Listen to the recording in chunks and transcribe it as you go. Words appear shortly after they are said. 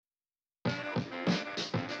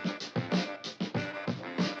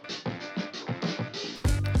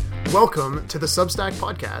Welcome to the Substack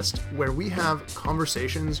podcast, where we have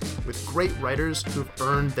conversations with great writers who've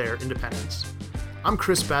earned their independence. I'm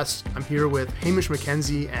Chris Best. I'm here with Hamish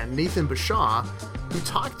McKenzie and Nathan Bashaw, who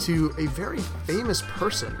talked to a very famous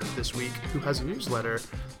person this week who has a newsletter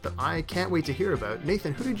that I can't wait to hear about.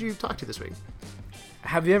 Nathan, who did you talk to this week?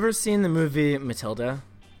 Have you ever seen the movie Matilda?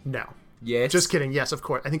 No. Yes. Just kidding. Yes, of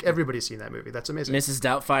course. I think everybody's seen that movie. That's amazing. Mrs.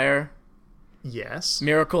 Doubtfire? Yes.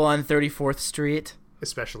 Miracle on 34th Street?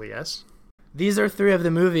 Especially yes. These are three of the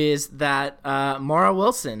movies that Mara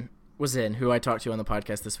Wilson was in, who I talked to on the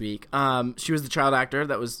podcast this week. She was the child actor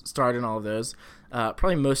that was starred in all of those,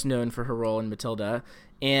 probably most known for her role in Matilda.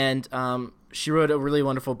 And she wrote a really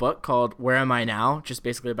wonderful book called Where Am I Now? Just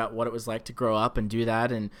basically about what it was like to grow up and do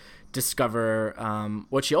that and discover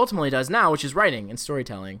what she ultimately does now, which is writing and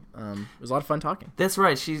storytelling. It was a lot of fun talking. That's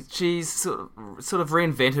right. She's sort of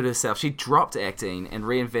reinvented herself. She dropped acting and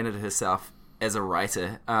reinvented herself as a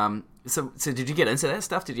writer. So did you get into that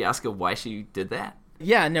stuff? Did you ask her why she did that?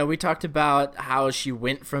 Yeah, no, we talked about how she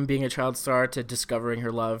went from being a child star to discovering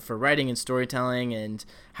her love for writing and storytelling, and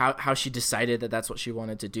how she decided that that's what she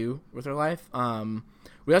wanted to do with her life.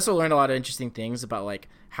 We also learned a lot of interesting things about like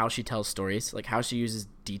how she tells stories, like how she uses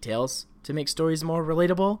details to make stories more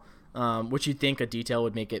relatable, which you'd think a detail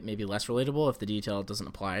would make it maybe less relatable if the detail doesn't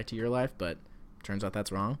apply to your life, but turns out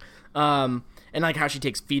that's wrong. And like how she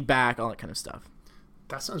takes feedback, all that kind of stuff.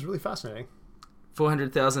 That sounds really fascinating.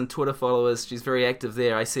 400,000 Twitter followers. She's very active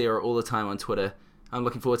there. I see her all the time on Twitter. I'm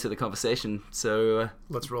looking forward to the conversation. So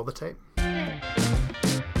let's roll the tape.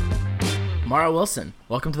 Mara Wilson,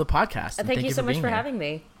 welcome to the podcast. Thank you so much for here. having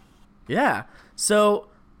me. Yeah. So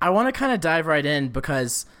I want to kind of dive right in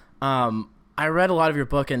because I read a lot of your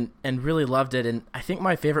book and really loved it. And I think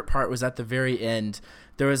my favorite part was at the very end.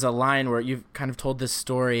 There was a line where you've kind of told this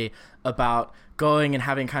story about going and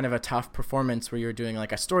having kind of a tough performance where you were doing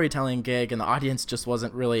like a storytelling gig and the audience just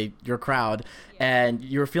wasn't really your crowd, and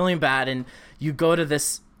you were feeling bad, and you go to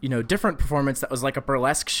this, different performance that was like a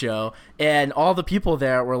burlesque show, and all the people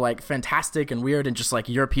there were like fantastic and weird and just like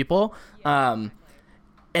your people.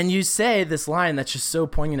 And you say this line that's just so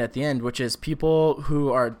poignant at the end, which is people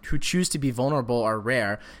who choose to be vulnerable are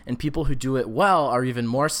rare, and people who do it well are even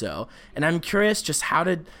more so. And I'm curious, just how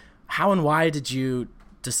and why did you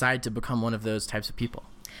decide to become one of those types of people?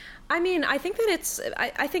 I mean, I think that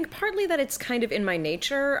I think partly that it's kind of in my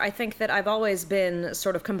nature. I think that I've always been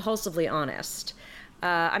sort of compulsively honest.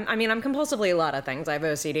 I'm compulsively a lot of things. I have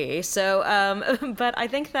OCD. So, but I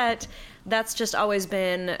think that that's just always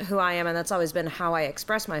been who I am, and that's always been how I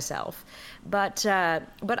express myself. But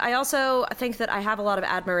I also think that I have a lot of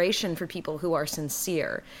admiration for people who are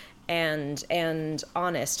sincere and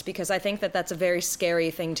honest, because I think that that's a very scary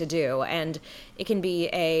thing to do, and it can be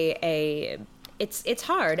it's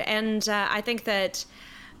hard, and I think that.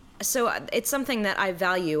 So it's something that I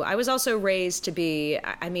value. I was also raised to be.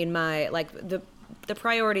 The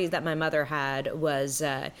priorities that my mother had was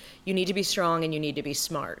you need to be strong and you need to be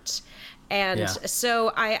smart. And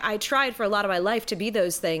so I tried for a lot of my life to be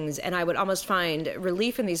those things, and I would almost find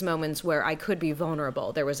relief in these moments where I could be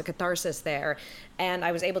vulnerable. There was a catharsis there, and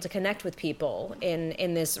I was able to connect with people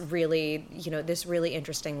in this really, this really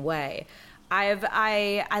interesting way.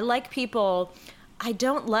 I like people. I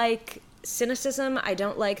don't like cynicism. I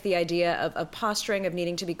don't like the idea of posturing, of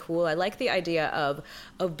needing to be cool. I like the idea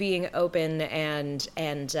of being open and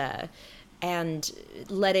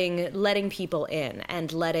letting people in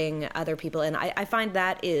and letting other people in. I find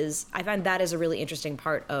that is a really interesting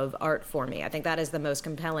part of art for me. I think that is the most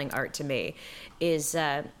compelling art to me, is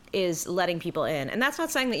letting people in. And that's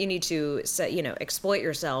not saying that you need to exploit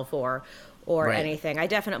yourself or right. Anything. I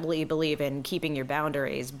definitely believe in keeping your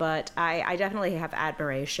boundaries, but I definitely have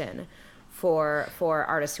admiration for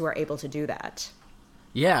artists who are able to do that.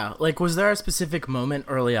 Yeah, like was there a specific moment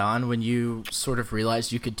early on when you sort of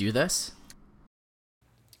realized you could do this?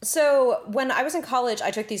 So when I was in college, I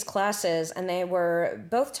took these classes, and they were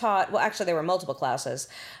both taught, well, actually, there were multiple classes,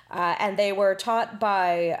 and they were taught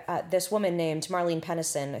by this woman named Marlene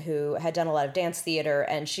Pennison, who had done a lot of dance theater,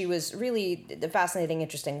 and she was really a fascinating,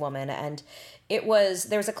 interesting woman. And there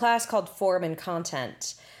was a class called Form and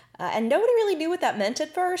Content, and nobody really knew what that meant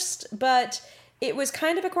at first, but it was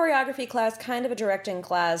kind of a choreography class, kind of a directing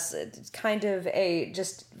class, kind of a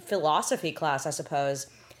just philosophy class, I suppose.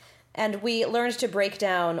 And we learned to break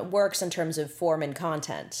down works in terms of form and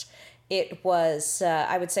content. It was,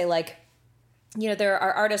 I would say, like, there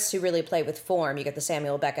are artists who really play with form. You get the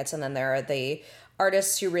Samuel Beckett's, and then there are the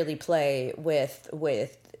artists who really play with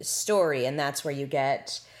story, and that's where you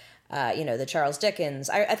get the Charles Dickens.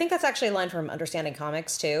 I think that's actually a line from Understanding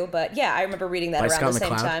Comics too. But yeah, I remember reading that By around Scott the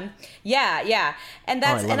same McCloud? time. Yeah. And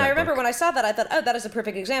I love I that remember book. when I saw that, I thought, oh, that is a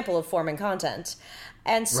perfect example of forming content.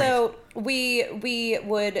 And so we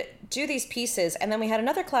would do these pieces, and then we had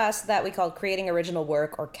another class that we called Creating Original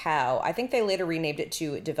Work, or COW. I think they later renamed it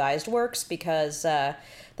to Devised Works because that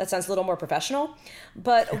sounds a little more professional.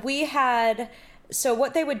 But we had... So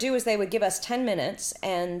what they would do is they would give us 10 minutes,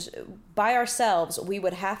 and by ourselves, we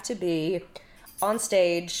would have to be on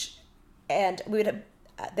stage, and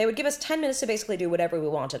they would give us 10 minutes to basically do whatever we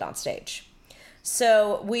wanted on stage.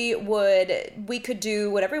 So we could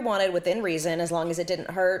do whatever we wanted within reason, as long as it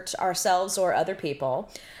didn't hurt ourselves or other people,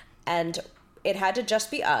 and it had to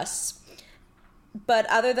just be us. But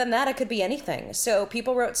other than that, it could be anything. So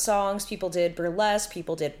people wrote songs, people did burlesque,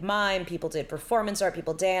 people did mime, people did performance art,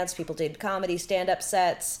 people danced, people did comedy, stand-up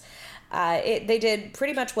sets. They did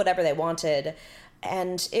pretty much whatever they wanted.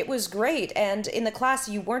 And it was great. And in the class,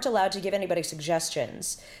 you weren't allowed to give anybody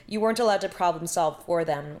suggestions. You weren't allowed to problem solve for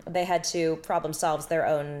them. They had to problem solve their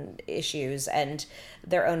own issues and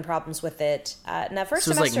their own problems with it. Now, first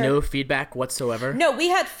So it was semester, like no feedback whatsoever? no, we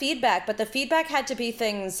had feedback, but the feedback had to be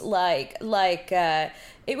things like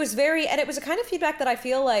it was very, and it was a kind of feedback that I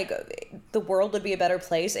feel like the world would be a better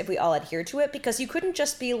place if we all adhered to it, because you couldn't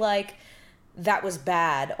just be like, that was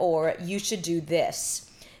bad, or you should do this.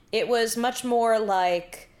 It was much more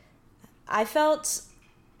like, I felt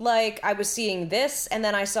like I was seeing this, and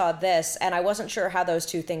then I saw this, and I wasn't sure how those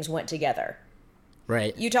two things went together.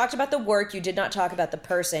 Right. You talked about the work, you did not talk about the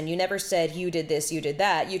person. You never said you did this, you did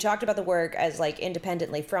that. You talked about the work as like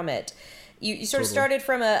independently from it. You sort of started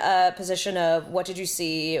from a position of what did you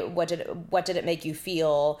see, what did it make you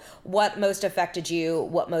feel, what most affected you,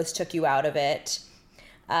 what most took you out of it,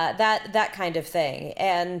 that kind of thing.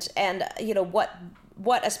 And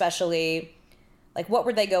what especially, like, what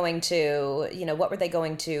were they going to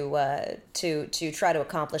try to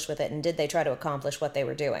accomplish with it, and did they try to accomplish what they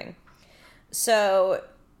were doing? So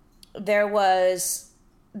there was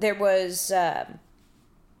a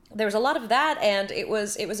lot of that, and it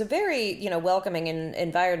was a very welcoming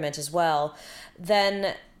environment as well.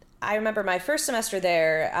 Then I remember my first semester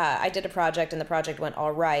there, I did a project, and the project went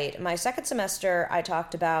all right. My second semester, I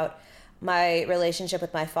talked about my relationship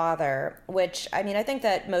with my father, which, I mean, I think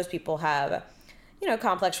that most people have,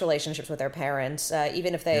 complex relationships with their parents,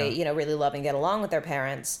 even if they, really love and get along with their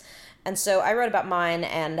parents. And so I wrote about mine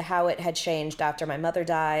and how it had changed after my mother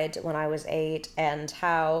died when I was 8, and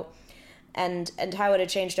how it had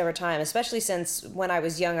changed over time, especially since when I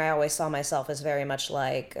was young, I always saw myself as very much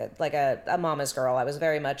like a mama's girl. I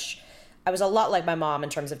was a lot like my mom in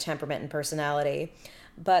terms of temperament and personality.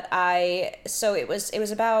 But so it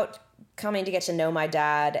was about coming to get to know my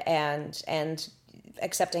dad and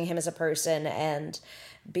accepting him as a person and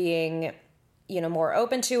being, more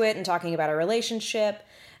open to it and talking about a relationship.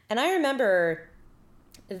 And I remember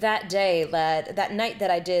that day, that night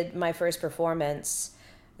that I did my first performance,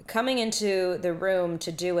 coming into the room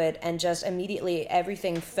to do it, and just immediately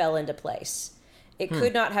everything fell into place. It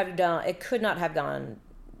could not have gone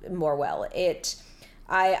more well.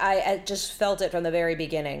 I just felt it from the very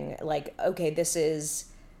beginning, like, okay, this is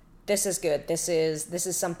good. This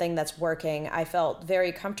is something that's working. I felt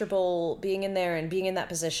very comfortable being in there and being in that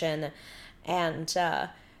position. And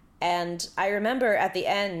I remember at the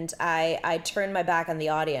end, I turned my back on the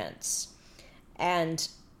audience, and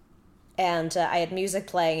I had music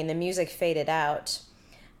playing, and the music faded out.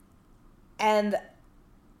 And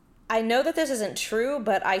I know that this isn't true,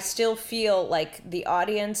 but I still feel like the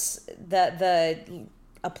audience, the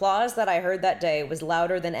applause that I heard that day was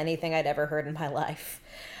louder than anything I'd ever heard in my life.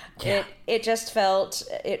 Yeah. It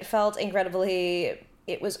felt incredibly,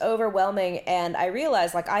 it was overwhelming, and I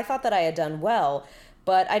realized, like, I thought that I had done well,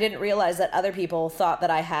 but I didn't realize that other people thought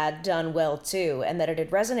that I had done well too, and that it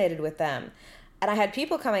had resonated with them. And I had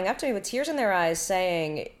people coming up to me with tears in their eyes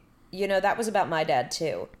saying, that was about my dad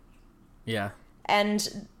too. Yeah.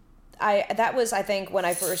 And that was, I think, when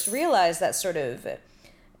I first realized that sort of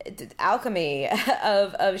alchemy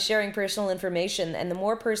of sharing personal information, and the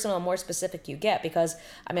more personal and more specific you get, because,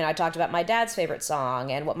 I mean, I talked about my dad's favorite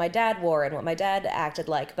song and what my dad wore and what my dad acted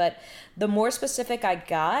like, but the more specific I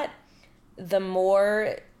got, the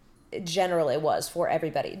more general it was for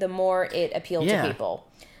everybody, the more it appealed to people.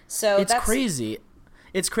 So it's crazy.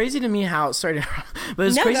 It's crazy to me how, but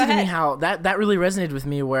it's crazy to me how that really resonated with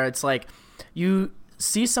me, where it's like you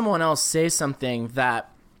see someone else say something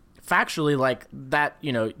that factually, like that,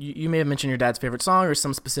 you may have mentioned your dad's favorite song or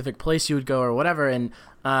some specific place you would go or whatever, and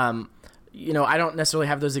I don't necessarily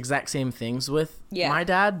have those exact same things with Yeah. my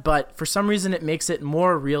dad, but for some reason it makes it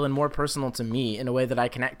more real and more personal to me in a way that I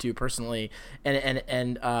connect to personally. It's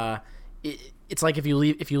like if you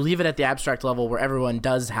leave it at the abstract level where everyone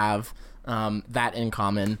does have that in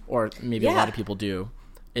common, or maybe a lot of people do,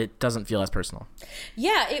 it doesn't feel as personal.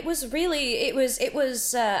 Yeah, it was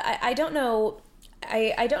I don't know.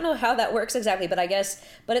 I don't know how that works exactly, but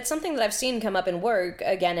it's something that I've seen come up in work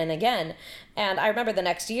again and again. And I remember the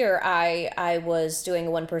next year I was doing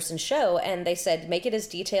a one-person show, and they said, make it as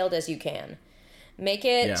detailed as you can. Make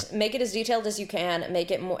it as detailed as you can,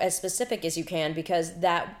 make it more as specific as you can, because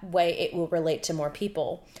that way it will relate to more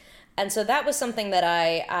people. And so that was something that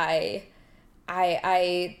I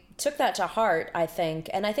took that to heart, I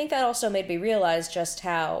think. And I think that also made me realize just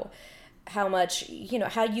how much,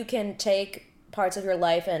 how you can take parts of your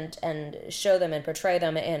life and show them and portray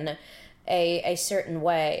them in a certain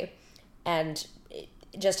way, and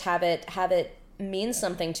just have it mean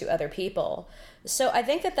something to other people. So I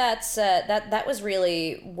think that was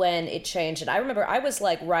really when it changed. And I remember I was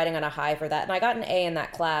like riding on a high for that, and I got an A in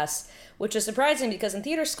that class, which is surprising because in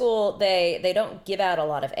theater school they don't give out a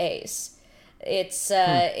lot of A's. It's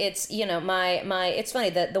it's funny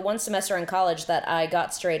that the one semester in college that I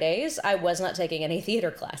got straight A's, I was not taking any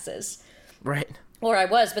theater classes. Right. Or I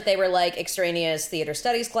was, but they were like extraneous theater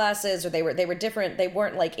studies classes, or they were different. They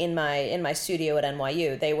weren't like in my studio at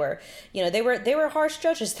NYU. They were, they were harsh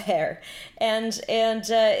judges there, and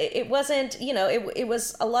it wasn't, it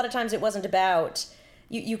was a lot of times it wasn't about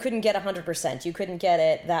you couldn't get 100%. You couldn't get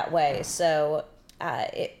it that way. So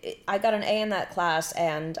I got an A in that class,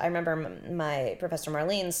 and I remember my Professor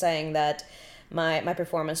Marlene saying that my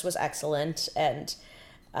performance was excellent, and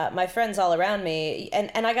my friends all around me,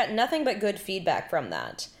 and I got nothing but good feedback from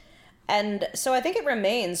that. And so I think it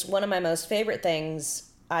remains one of my most favorite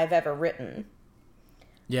things I've ever written.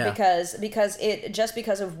 Yeah. Because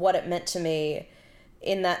of what it meant to me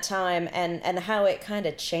in that time, and how it kind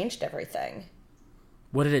of changed everything.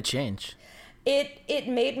 What did it change? It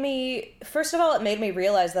made me, first of all, it made me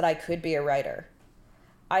realize that I could be a writer.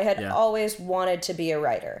 I had always wanted to be a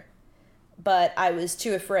writer, but I was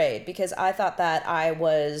too afraid because I thought that acting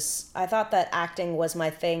was my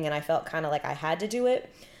thing, and I felt kind of like I had to do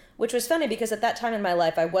it, which was funny because at that time in my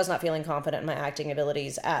life, I was not feeling confident in my acting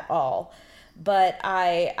abilities at all. But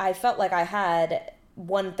I felt like I had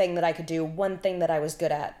one thing that I could do, one thing that I was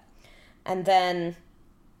good at. And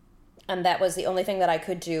that was the only thing that I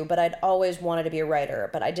could do, but I'd always wanted to be a writer,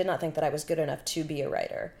 but I did not think that I was good enough to be a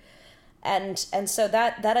writer. And so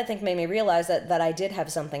that I think made me realize that I did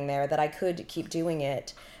have something there, that I could keep doing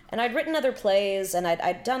it. And I'd written other plays, and I'd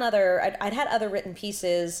had other written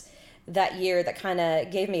pieces that year that kind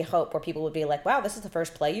of gave me hope, where people would be like, wow, this is the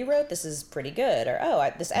first play you wrote? This is pretty good.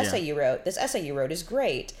 Or, this essay you wrote is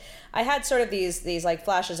great. I had sort of these like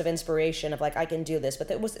flashes of inspiration of like, I can do this, but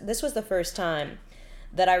this was the first time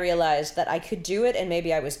that I realized that I could do it, and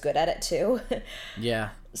maybe I was good at it too. Yeah.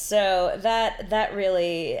 So that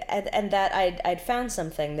really, and that I'd found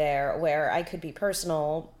something there where I could be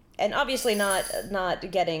personal, and obviously not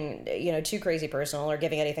getting too crazy personal or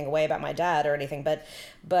giving anything away about my dad or anything, but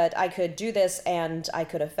I could do this, and I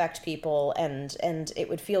could affect people, and it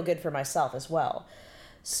would feel good for myself as well.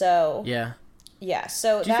 So yeah.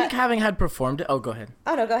 So do you think having had performed it? Oh, go ahead.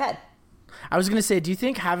 Oh no, go ahead. I was gonna say, do you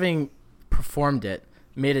think having performed it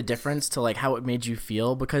made a difference to like how it made you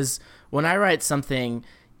feel? Because when I write something,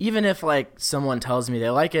 even if like someone tells me they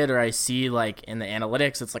like it, or I see like in the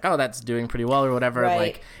analytics it's like, oh, that's doing pretty well or whatever, right.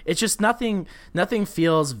 Like it's just nothing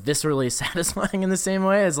feels viscerally satisfying in the same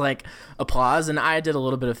way as like applause. And I did a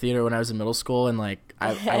little bit of theater when I was in middle school, and like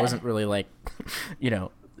I wasn't really like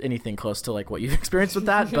anything close to like what you've experienced with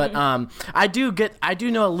that, but I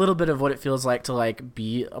do know a little bit of what it feels like to like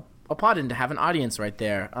be applauded and to have an audience right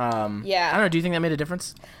there. I don't know, do you think that made a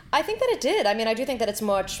difference? I think that it did. I mean, I do think that it's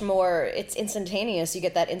much more, it's instantaneous. You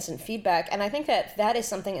get that instant feedback, and I think that is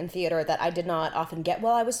something in theater that I did not often get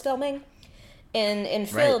while I was filming. In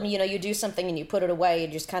film, right. You do something and you put it away,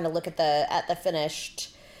 and you just kind of look at the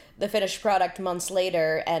finished product months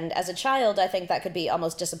later. And as a child, I think that could be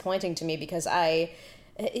almost disappointing to me because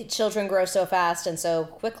children grow so fast and so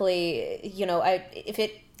quickly. If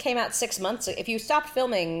it came out 6 months, if you stopped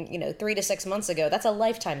filming 3 to 6 months ago, that's a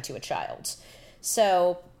lifetime to a child.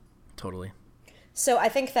 So totally. So I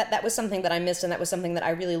think that was something that I missed, and that was something that I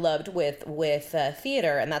really loved with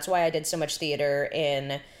theater, and that's why I did so much theater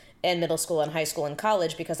in middle school and high school and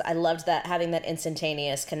college, because I loved that, having that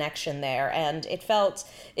instantaneous connection there. And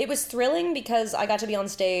it was thrilling because I got to be on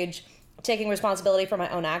stage taking responsibility for my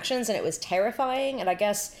own actions, and it was terrifying. And I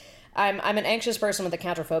guess I'm an anxious person with a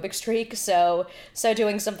counterphobic streak, so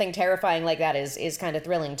doing something terrifying like that is kind of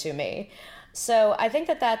thrilling to me. So I think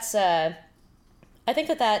that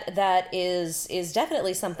is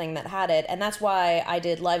definitely something that had it, and that's why I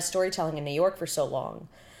did live storytelling in New York for so long,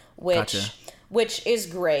 Gotcha. which is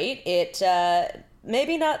great. It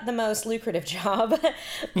maybe not the most lucrative job,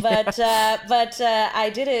 but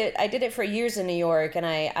I did it for years in New York, and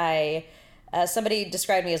I somebody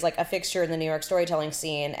described me as like a fixture in the New York storytelling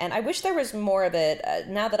scene, and I wish there was more of it.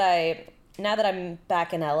 Now that I'm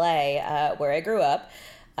back in LA, where I grew up.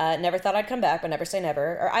 Never thought I'd come back, but never say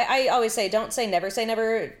never. Or I always say, don't say never, say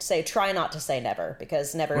never. Say try not to say never,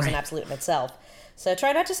 because never is an absolute in itself. So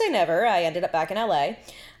try not to say never. I ended up back in LA.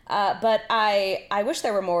 But I wish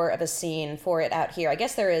there were more of a scene for it out here. I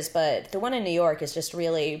guess there is, but the one in New York is just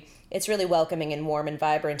really, it's really welcoming and warm and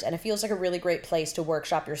vibrant. And it feels like a really great place to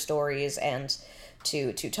workshop your stories and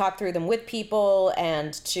to talk through them with people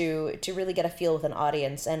and to really get a feel with an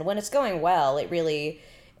audience. And when it's going well, it really...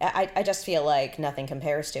 I just feel like nothing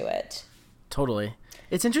compares to it. Totally.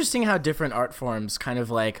 It's interesting how different art forms kind of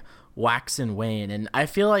like wax and wane, and I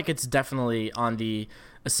feel like it's definitely on the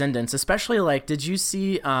ascendance, especially like, did you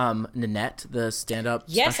see Nanette, the stand-up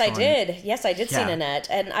Yes, I special did. Yes, I did see Nanette.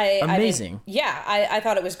 And Amazing. I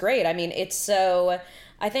thought it was great. I mean, it's so...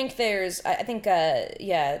 I think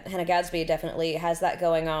Hannah Gadsby definitely has that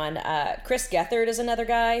going on. Chris Gethard is another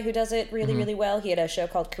guy who does it really, really well. He had a show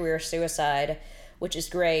called Career Suicide, which is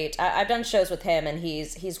great. I've done shows with him, and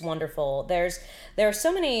he's wonderful. There are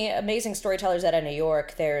so many amazing storytellers out of New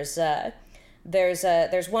York. There's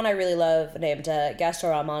one I really love named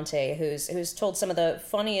Gaston Almonte, who's told some of the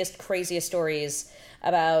funniest, craziest stories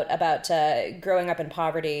about growing up in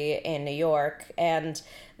poverty in New York. And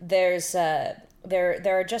there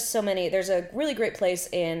are just so many. There's a really great place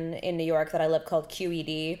in New York that I love called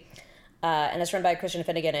QED. And it's run by Christian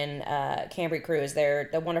Finnegan and Cambry Cruz.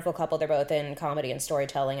 They're a wonderful couple. They're both in comedy and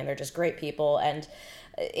storytelling, and they're just great people. And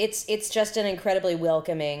it's just an incredibly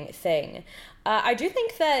welcoming thing. I do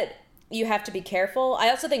think that you have to be careful. I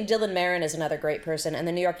also think Dylan Marin is another great person, and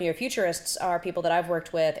the New York Neo-Futurists are people that I've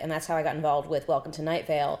worked with, and that's how I got involved with Welcome to Night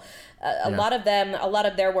Vale. A lot of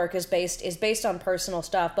their work is based on personal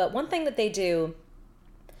stuff. But one thing that they do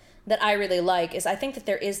that I really like is I think that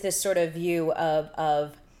there is this sort of view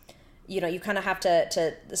of you kind of have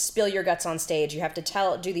to spill your guts on stage. You have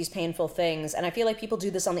to do these painful things. And I feel like people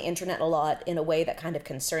do this on the internet a lot in a way that kind of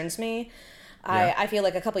concerns me. Yeah. I feel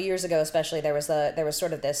like a couple years ago, especially, there was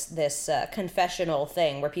sort of this confessional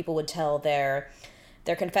thing where people would tell their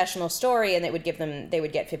confessional story, and they would get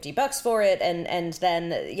 $50 for it. And then,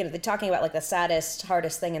 they're talking about like the saddest,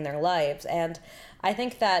 hardest thing in their lives. And I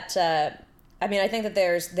think that,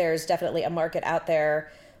 there's definitely a market out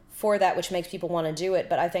there for that, which makes people want to do it.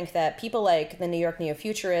 But I think that people like the New York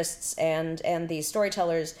Neo-Futurists and these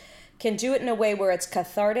storytellers can do it in a way where it's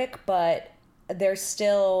cathartic, but there's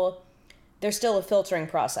still a filtering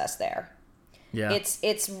process there. Yeah.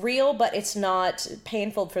 It's real, but it's not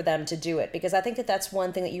painful for them to do it, because I think that that's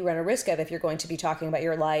one thing that you run a risk of if you're going to be talking about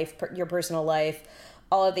your life, your personal life,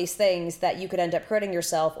 all of these things, that you could end up hurting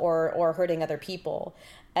yourself or hurting other people.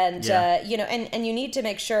 And, and you need to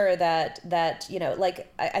make sure that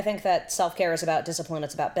like, I think that self-care is about discipline.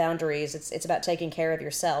 It's about boundaries. It's about taking care of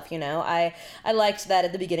yourself. I liked that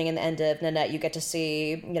at the beginning and the end of Nanette, you get to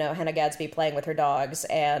see, Hannah Gadsby playing with her dogs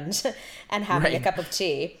and having a cup of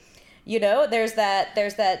tea. There's that,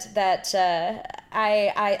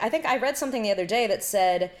 I think I read something the other day that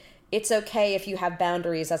said, it's okay if you have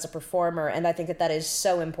boundaries as a performer. And I think that is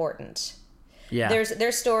so important. Yeah.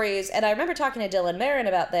 There's stories, and I remember talking to Dylan Marin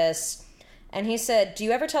about this, and he said, do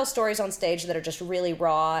you ever tell stories on stage that are just really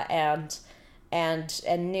raw and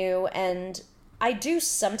new? And I do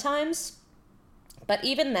sometimes, but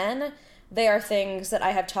even then, they are things that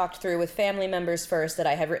I have talked through with family members first, that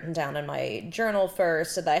I have written down in my journal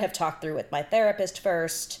first, that I have talked through with my therapist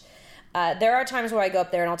first. There are times where I go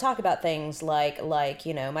up there and I'll talk about things like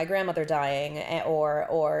my grandmother dying,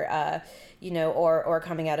 or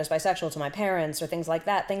coming out as bisexual to my parents, or things like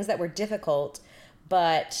that, things that were difficult,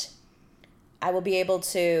 but I will be able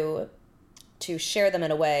to share them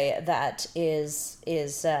in a way that is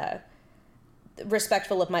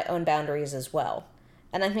respectful of my own boundaries as well.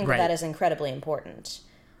 And I think that is incredibly important.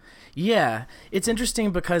 Yeah, it's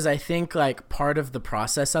interesting because I think like part of the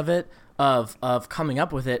process of it, of coming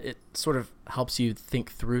up with it, it sort of helps you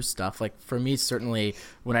think through stuff. Like for me, certainly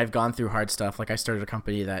when I've gone through hard stuff, like I started a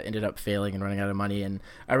company that ended up failing and running out of money, and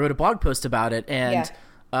I wrote a blog post about it, and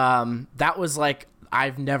that was like,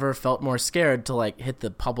 I've never felt more scared to like hit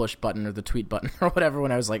the publish button or the tweet button or whatever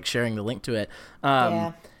when I was like sharing the link to it.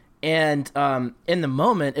 And in the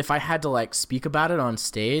moment, if I had to like speak about it on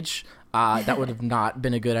stage, that would have not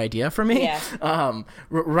been a good idea for me. Yeah.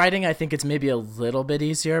 Writing, I think it's maybe a little bit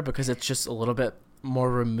easier because it's just a little bit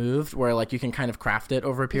more removed, where like you can kind of craft it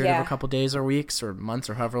over a period of a couple days or weeks or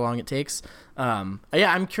months or however long it takes.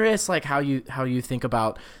 I'm curious like how you think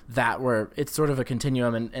about that, where it's sort of a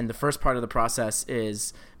continuum, and the first part of the process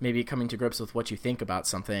is maybe coming to grips with what you think about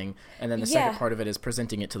something, and then the second part of it is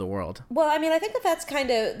presenting it to the world. Well, I mean, I think that's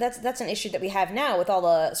kind of that's an issue that we have now with all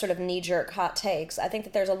the sort of knee-jerk hot takes. I think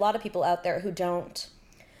that there's a lot of people out there who don't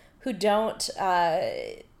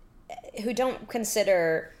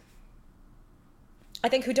consider, I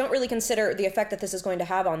think, who don't really consider the effect that this is going to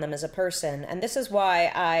have on them as a person. And this is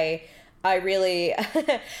why I really,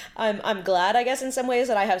 I'm glad, I guess, in some ways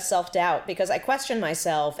that I have self-doubt, because I question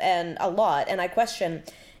myself and a lot. And I question,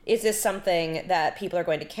 is this something that people are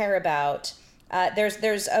going to care about?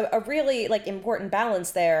 There's a really like important balance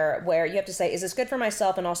there where you have to say, is this good for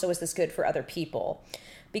myself? And also, is this good for other people?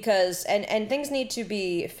 Because, and things need to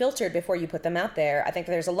be filtered before you put them out there. I think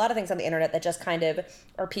there's a lot of things on the internet that just kind of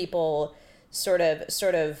are people sort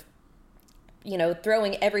of, you know,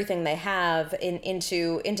 throwing everything they have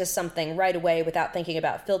into something right away without thinking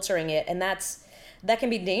about filtering it, and that can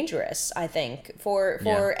be dangerous, I think,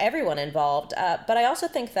 for everyone involved. But I also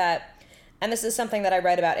think that, and this is something that I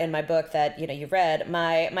write about in my book that, you know, you've read.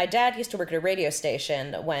 My dad used to work at a radio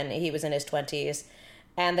station when he was in his 20s,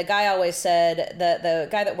 and the guy always said, the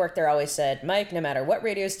guy that worked there always said, Mike, no matter what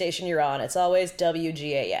radio station you're on, it's always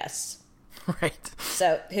WGAS. Right.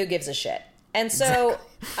 So who gives a shit? And so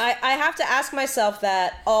I have to ask myself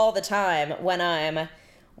that all the time when I'm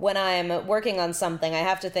working on something. I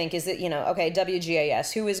have to think, is it, you know, okay,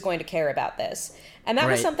 WGAS, who is going to care about this? And that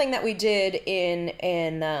was something that we did in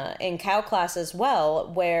Cal class as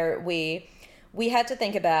well, where we had to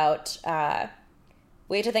think about like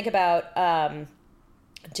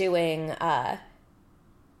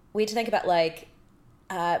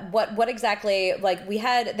what exactly, like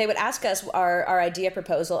they would ask us our idea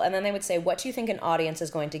proposal, and then they would say, what do you think an audience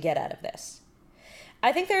is going to get out of this?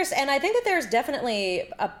 I think that there's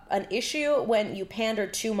definitely an issue when you pander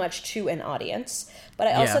too much to an audience, but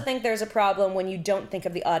I also think there's a problem when you don't think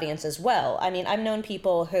of the audience as well. I mean, I've known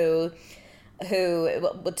people who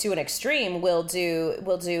to an extreme will do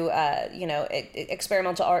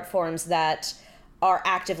experimental art forms that are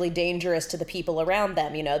actively dangerous to the people around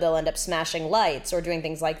them. You know, they'll end up smashing lights or doing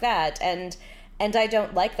things like that. And I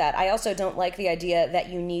don't like that. I also don't like the idea that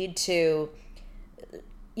you need to,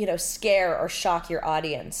 you know, scare or shock your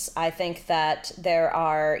audience. I think that there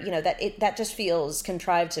are, you know, that just feels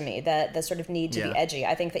contrived to me, that the sort of need to be edgy.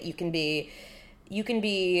 I think that you can be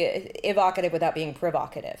evocative without being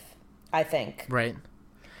provocative, I think. Right.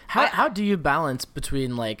 How do you balance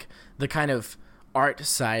between like the kind of art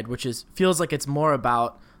side, which feels like it's more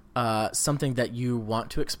about something that you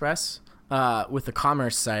want to express, with the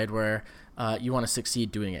commerce side where you want to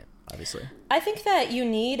succeed doing it, obviously? I think that you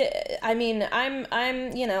need, I mean, I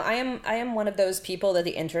am one of those people that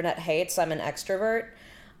the internet hates. I'm an extrovert.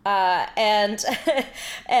 And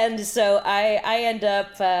so I end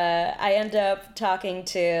up talking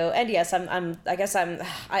to, and yes, I'm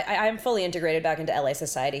fully integrated back into LA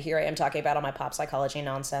society. Here I am talking about all my pop psychology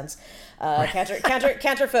nonsense,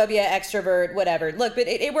 cantrophobia, extrovert, whatever. Look, but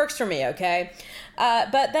it works for me. Okay.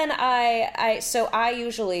 But then I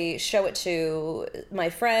usually show it to my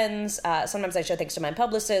friends. Sometimes I show things to my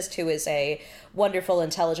publicist, who is a wonderful,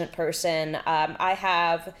 intelligent person. I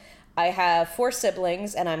have 4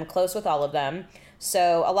 siblings, and I'm close with all of them.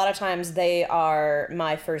 So a lot of times they are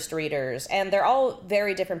my first readers, and they're all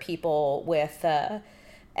very different people with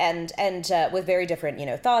with very different, you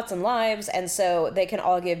know, thoughts and lives, and so they can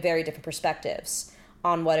all give very different perspectives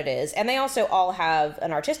on what it is. And they also all have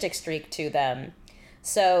an artistic streak to them,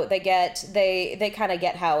 so they kind of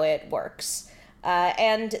get how it works,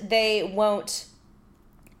 and they won't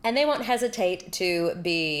hesitate to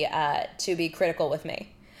be critical with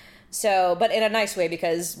me. So, but in a nice way,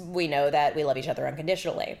 because we know that we love each other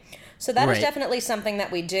unconditionally. So that is definitely something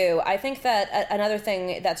that we do. I think that another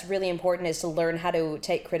thing that's really important is to learn how to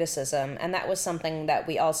take criticism. And that was something that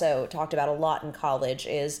we also talked about a lot in college,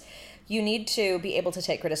 is you need to be able to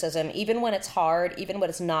take criticism, even when it's hard, even when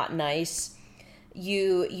it's not nice.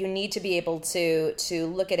 You need to be able to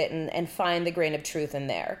look at it and find the grain of truth in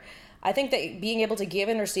there. I think that being able to give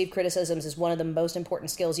and receive criticisms is one of the most important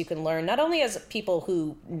skills you can learn, not only as people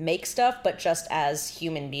who make stuff, but just as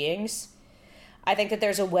human beings. I think that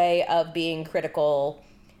there's a way of being critical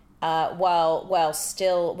while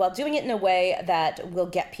doing it in a way that will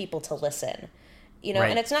get people to listen. You know,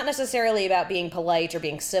 Right. and it's not necessarily about being polite or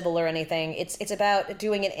being civil or anything. It's about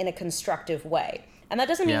doing it in a constructive way. And that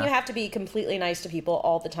doesn't mean Yeah. you have to be completely nice to people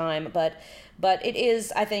all the time, but it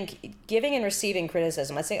is, I think, giving and receiving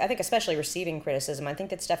criticism. I think especially receiving criticism. I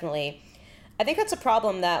think that's a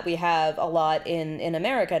problem that we have a lot in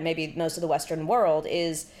America and maybe most of the Western world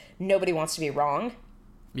is nobody wants to be wrong,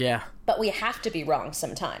 Yeah. but we have to be wrong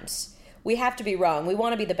sometimes. We have to be wrong. We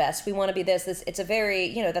want to be the best. We want to be this. It's a very,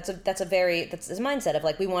 you know, that's a mindset of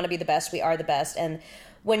like, we want to be the best. We are the best. And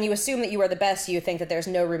when you assume that you are the best, you think that there's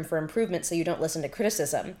no room for improvement, so you don't listen to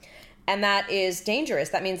criticism. And that is dangerous.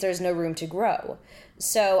 That means there's no room to grow.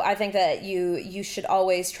 So I think that you should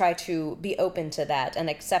always try to be open to that and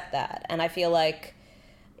accept that. And I feel like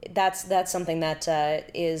that's something that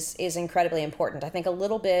is incredibly important. I think a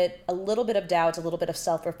little bit of doubt, a little bit of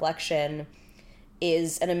self-reflection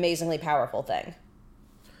is an amazingly powerful thing.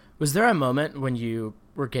 Was there a moment when you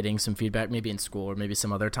were getting some feedback, maybe in school or maybe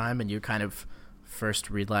some other time, and you kind of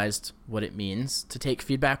first realized what it means to take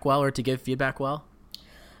feedback well or to give feedback well?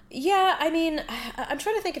 Yeah, I mean, I'm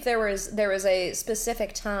trying to think if there was a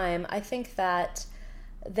specific time. I think that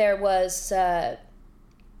there were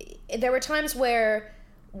times where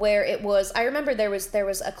it was. I remember there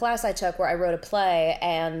was a class I took where I wrote a play,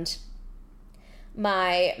 and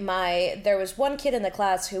there was one kid in the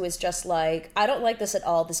class who was just like, I don't like this at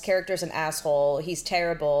all. This character's an asshole. He's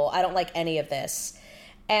terrible. I don't like any of this.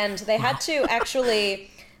 And they had to actually,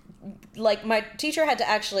 like, my teacher had to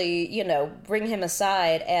actually, you know, bring him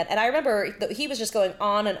aside. And I remember he was just going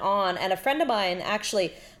on, and a friend of mine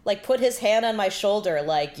actually, like, put his hand on my shoulder,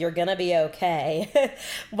 like, you're gonna be okay,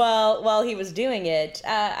 while he was doing it.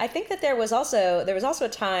 I think that there was also a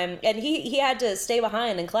time, and he had to stay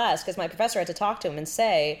behind in class because my professor had to talk to him and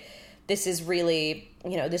say, this is really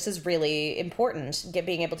important,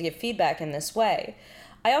 being able to give feedback in this way.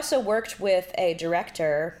 I also worked with a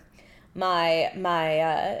director. I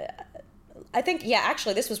think, yeah,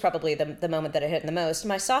 actually, this was probably the moment that it hit the most.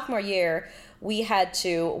 My sophomore year, we had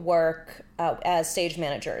to work as stage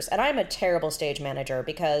managers, and I'm a terrible stage manager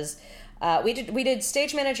because we did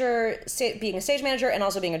stage manager, being a stage manager, and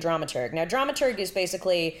also being a dramaturg. Now, dramaturg is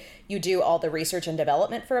basically you do all the research and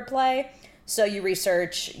development for a play. So you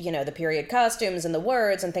research, you know, the period costumes and the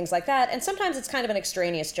words and things like that. And sometimes it's kind of an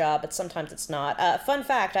extraneous job, but sometimes it's not. Fun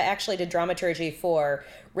fact, I actually did dramaturgy for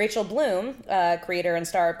Rachel Bloom, creator and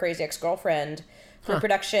star of Crazy Ex-Girlfriend, for a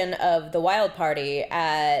production of The Wild Party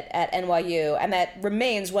at NYU. And that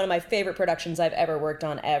remains one of my favorite productions I've ever worked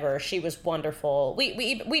on ever. She was wonderful.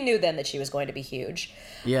 We knew then that she was going to be huge.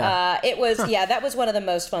 Yeah. That was one of the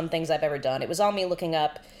most fun things I've ever done. It was all me looking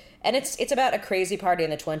up. And it's about a crazy party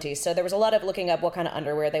in the 20s. So there was a lot of looking up what kind of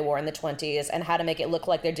underwear they wore in the 20s and how to make it look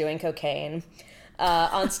like they're doing cocaine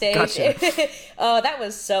on stage. Gotcha. Oh, that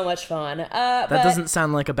was so much fun. That doesn't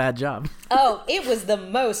sound like a bad job. Oh, it was the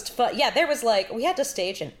most fun. Yeah, there was we had to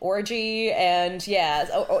stage an orgy, and yeah,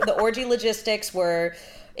 the orgy logistics were...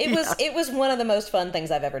 It was one of the most fun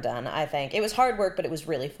things I've ever done, I think. It was hard work, but it was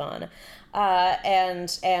really fun.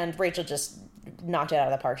 And Rachel just knocked it out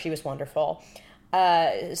of the park. She was wonderful.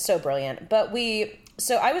 So brilliant.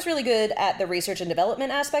 So I was really good at the research and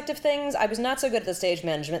development aspect of things. I was not so good at the stage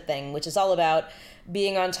management thing, which is all about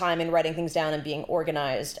being on time and writing things down and being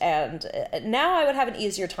organized. And now I would have an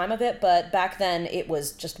easier time of it, but back then it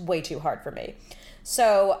was just way too hard for me.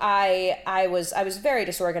 So I was very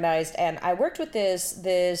disorganized, and I worked with this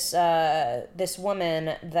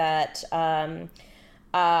woman that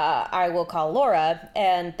I will call Laura,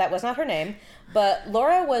 and that was not her name. But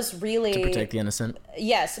Laura was really... To protect the innocent.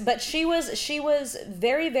 Yes, but she was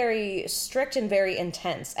very, very strict and very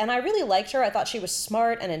intense. And I really liked her. I thought she was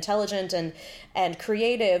smart and intelligent and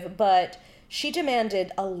creative, but she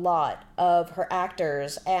demanded a lot of her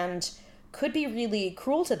actors and could be really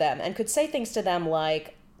cruel to them and could say things to them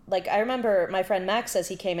like I remember my friend Max says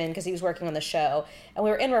he came in because he was working on the show, and we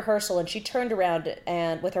were in rehearsal, and she turned around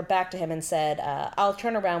and with her back to him and said, I'll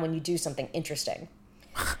turn around when you do something interesting.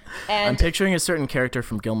 And I'm picturing a certain character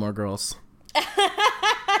from Gilmore Girls.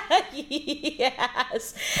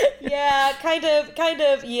 Yes. Yeah, kind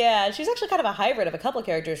of, yeah. She's actually kind of a hybrid of a couple of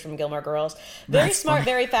characters from Gilmore Girls. Very That's smart,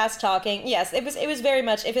 funny. very fast talking. Yes, it was very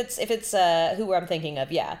much, if it's who I'm thinking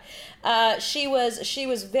of, yeah. She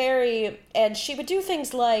was very, and she would do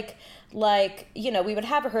things like, you know, we would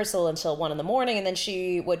have rehearsal until 1 a.m, and then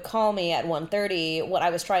she would call me at 1:30 when I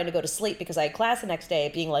was trying to go to sleep because I had class the next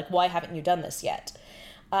day, being like, why haven't you done this yet?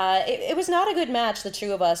 It was not a good match, the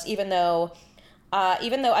two of us, even though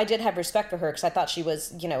I did have respect for her because I thought she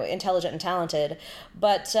was, you know, intelligent and talented.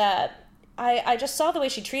 But I just saw the way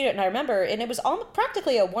she treated it, and I remember, and it was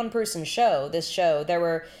practically a one-person show, this show.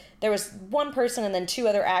 There there was one person and then two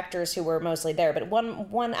other actors who were mostly there, but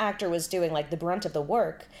one actor was doing like the brunt of the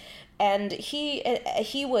work. And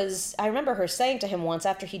he was, I remember her saying to him once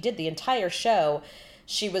after he did the entire show,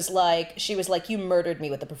 she was like, you murdered me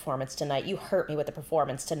with the performance tonight. You hurt me with the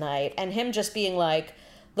performance tonight. And him just being like,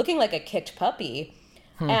 looking like a kicked puppy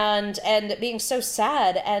and being so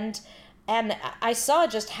sad. And I saw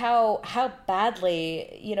just how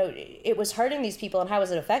badly, you know, it was hurting these people and how was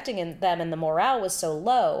it affecting them, and the morale was so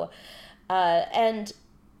low. And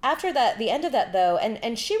after that, the end of that though,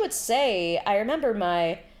 and she would say, I remember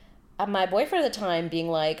my boyfriend at the time being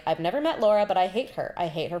like, I've never met Laura, but I hate her. I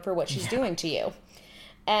hate her for what she's doing to you.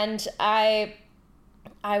 And I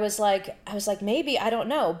was like, maybe, I don't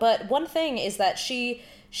know. But one thing is that she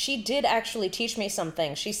did actually teach me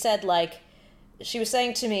something. She said, like, she was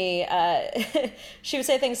saying to me, she would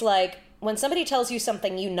say things like, when somebody tells you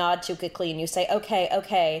something, you nod too quickly and you say,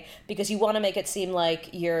 okay, because you want to make it seem like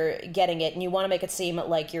you're getting it and you want to make it seem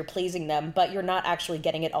like you're pleasing them, but you're not actually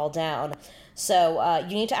getting it all down. So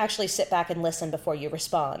you need to actually sit back and listen before you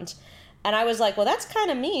respond. And I was like, well, that's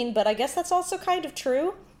kind of mean, but I guess that's also kind of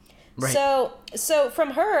true. Right. So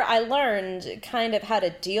from her, I learned kind of how to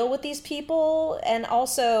deal with these people, and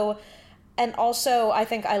also I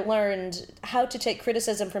think I learned how to take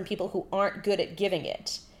criticism from people who aren't good at giving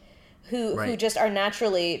it, who just are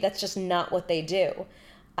naturally, that's just not what they do.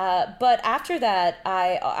 But after that,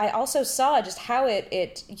 I also saw just how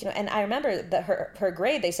it you know, and I remember that her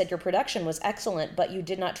grade, they said your production was excellent, but you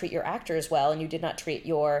did not treat your actors well, and you did not treat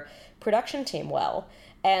your production team well,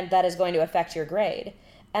 and that is going to affect your grade.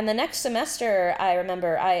 And the next semester, I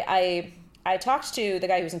remember I talked to the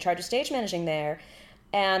guy who was in charge of stage managing there,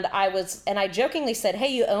 and I jokingly said, hey,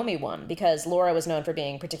 you owe me one, because Laura was known for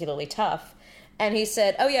being particularly tough. And he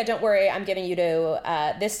said, oh yeah, don't worry, I'm giving you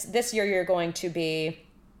to, this year you're going to be,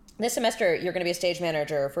 this semester you're going to be a stage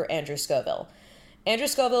manager for Andrew Scoville. Andrew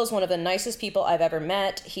Scoville is one of the nicest people I've ever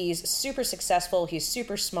met. He's super successful. He's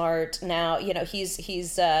super smart now. You know, he's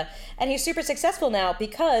super successful now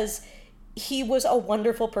because he was a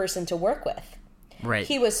wonderful person to work with. Right.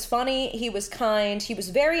 He was funny, he was kind, he was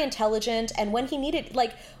very intelligent, and when he needed,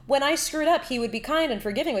 like, when I screwed up, he would be kind and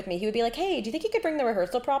forgiving with me. He would be like, hey, do you think you could bring the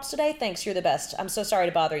rehearsal props today? Thanks, you're the best. I'm so sorry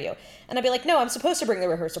to bother you. And I'd be like, no, I'm supposed to bring the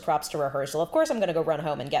rehearsal props to rehearsal. Of course I'm going to go run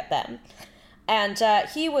home and get them. And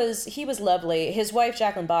he was lovely. His wife,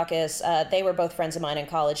 Jacqueline Bacchus, they were both friends of mine in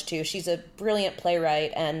college, too. She's a brilliant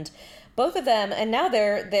playwright, and both of them, and now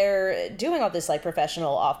they're doing all this like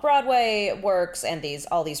professional off-Broadway works and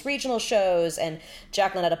all these regional shows. And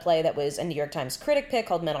Jacqueline had a play that was a New York Times critic pick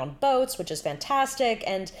called Men on Boats, which is fantastic.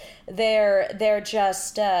 And they're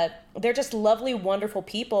just lovely, wonderful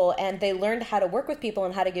people, and they learned how to work with people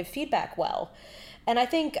and how to give feedback well. And I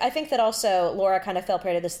think that also Laura kind of fell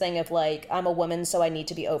prey to this thing of like, I'm a woman, so I need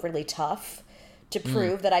to be overly tough to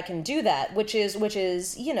prove that I can do that, which is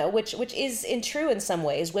you know, which is true in some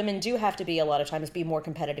ways. Women do have to be, a lot of times, be more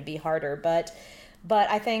competitive, be harder. But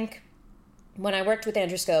I think when I worked with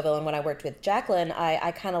Andrew Scoville and when I worked with Jacqueline,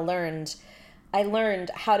 I kind of learned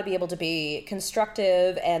how to be able to be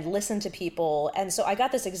constructive and listen to people. And so I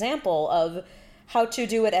got this example of how to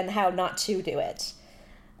do it and how not to do it.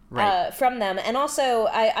 Right. From them. And also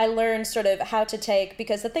I learned sort of how to take,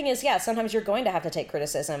 because the thing is, yeah, sometimes you're going to have to take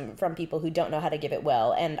criticism from people who don't know how to give it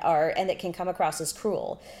well and it can come across as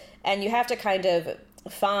cruel. And you have to kind of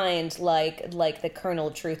find like the kernel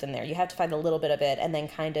of truth in there. You have to find a little bit of it and then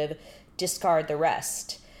kind of discard the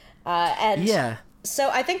rest. And yeah. So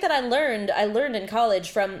I think that I learned in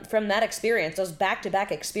college from that experience, those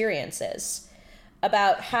back-to-back experiences,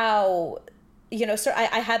 about how, you know, so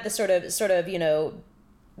I had this sort of, you know,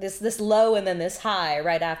 this low and then this high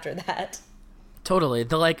right after that. Totally.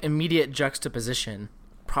 The like immediate juxtaposition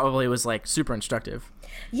probably was like super instructive.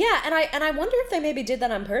 Yeah, and I wonder if they maybe did that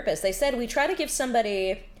on purpose. They said we try to give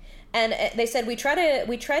somebody, and they said we try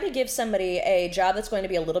to give somebody a job that's going to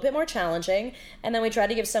be a little bit more challenging, and then we try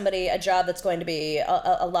to give somebody a job that's going to be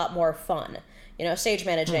a lot more fun. You know, stage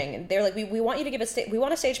managing. They're like, we want you to give we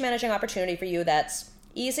want a stage managing opportunity for you that's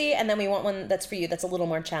easy, and then we want one that's for you that's a little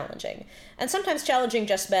more challenging. And sometimes challenging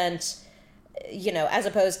just meant, you know, as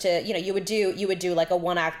opposed to, you know, you would do like a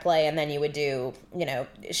one-act play and then you would do, you know,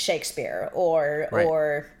 Shakespeare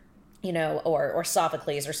or you know, or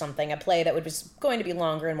Sophocles or something, a play that was going to be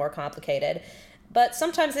longer and more complicated. But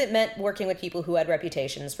sometimes it meant working with people who had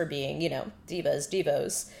reputations for being, you know,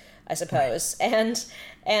 divos, I suppose. Right.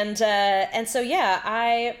 And so yeah,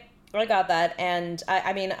 I got that, and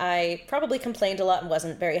I mean, I probably complained a lot and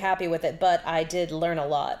wasn't very happy with it, but I did learn a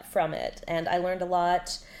lot from it, and I learned a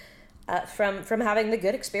lot from having the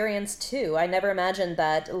good experience too. I never imagined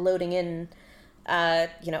that loading in a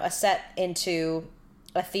set into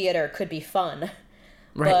a theater could be fun.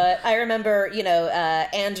 Right. But I remember,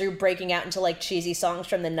 Andrew breaking out into like cheesy songs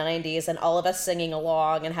from the 90s and all of us singing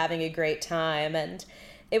along and having a great time. And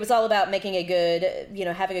it was all about making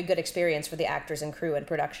having a good experience for the actors and crew and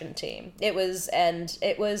production team. It was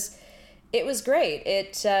great.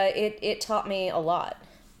 It taught me a lot.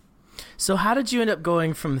 So how did you end up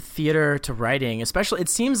going from theater to writing? Especially, it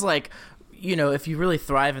seems like, if you really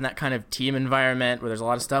thrive in that kind of team environment where there's a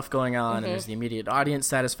lot of stuff going on and there's the immediate audience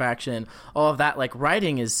satisfaction, all of that, like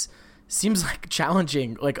writing seems like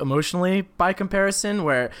challenging, like emotionally by comparison,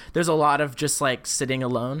 where there's a lot of just like sitting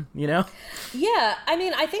alone, Yeah. I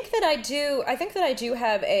mean, I think that I do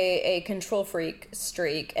have a control freak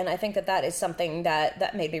streak. And I think that is something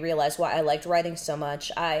that made me realize why I liked writing so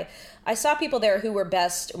much. I saw people there who were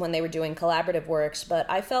best when they were doing collaborative works, but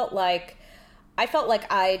I felt like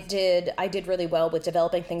I did really well with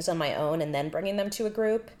developing things on my own and then bringing them to a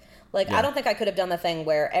group. Like, yeah. I don't think I could have done the thing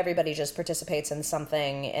where everybody just participates in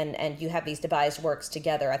something and you have these devised works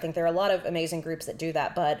together. I think there are a lot of amazing groups that do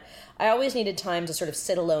that, but I always needed time to sort of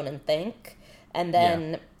sit alone and think and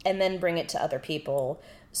then bring it to other people.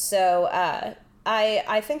 So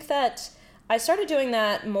I think that I started doing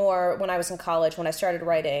that more when I was in college, when I started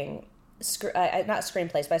writing, not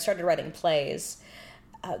screenplays, but I started writing plays.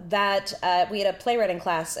 We had a playwriting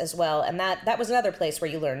class as well, and that was another place where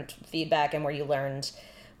you learned feedback and where you learned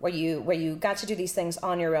where you got to do these things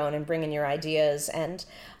on your own and bring in your ideas, and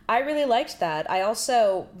I really liked that. I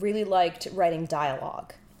also really liked writing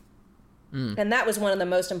dialogue. And that was one of the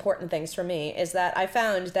most important things for me, is that I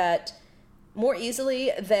found that more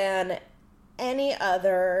easily than any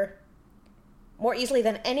other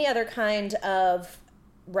kind of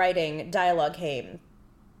writing, dialogue came.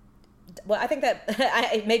 Well, I think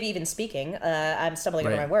that maybe even speaking, I'm stumbling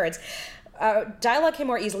over my words. Dialogue came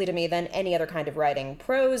more easily to me than any other kind of writing.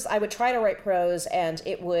 Prose, I would try to write prose, and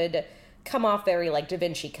it would come off very like Da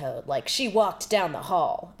Vinci Code, like she walked down the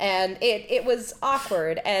hall, and it was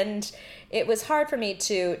awkward, and it was hard for me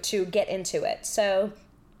to get into it. So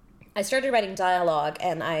I started writing dialogue,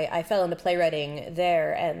 and I fell into playwriting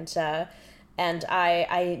there, and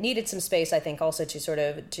I needed some space, I think, also to sort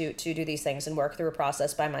of to do these things and work through a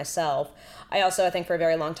process by myself. I think, for a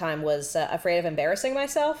very long time was afraid of embarrassing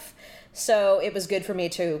myself. So it was good for me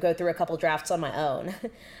to go through a couple drafts on my own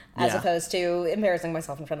as opposed to embarrassing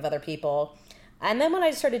myself in front of other people. And then when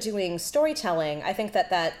I started doing storytelling, I think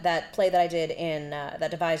that play that I did in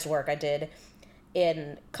that devised work I did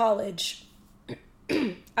in college,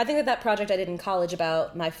 I think that project I did in college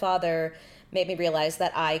about my father made me realize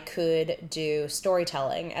that I could do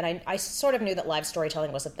storytelling. And I sort of knew that live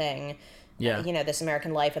storytelling was a thing. Yeah. This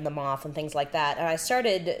American Life and The Moth and things like that. And I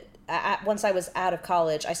started, once I was out of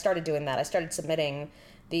college, I started doing that. I started submitting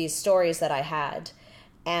these stories that I had.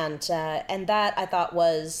 And that I thought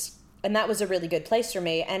was a really good place for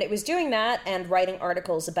me. And it was doing that and writing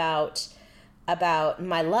articles about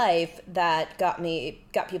my life that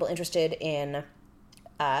got people interested in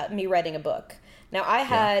me writing a book. Now, I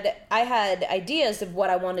had ideas of what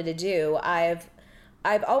I wanted to do. I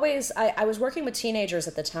was working with teenagers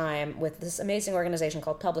at the time with this amazing organization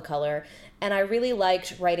called Publicolor, and I really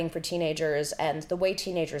liked writing for teenagers and the way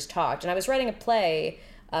teenagers talked. And I was writing a play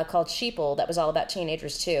called Sheeple that was all about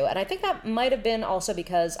teenagers too. And I think that might have been also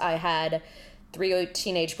because I had 3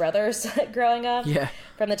 teenage brothers growing up. Yeah.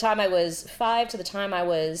 From the time I was 5 to the time I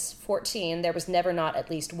was 14, there was never not at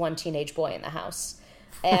least one teenage boy in the house.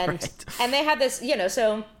 And and they had this,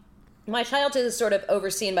 so my childhood is sort of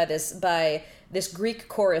overseen by this Greek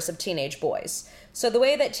chorus of teenage boys. So the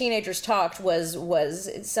way that teenagers talked was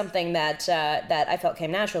something that I felt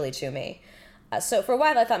came naturally to me. So for a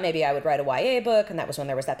while I thought maybe I would write a YA book, and that was when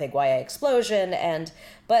there was that big YA explosion.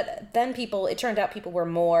 But then it turned out people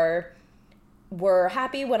were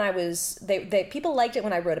happy when people liked it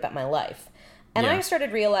when I wrote about my life. And I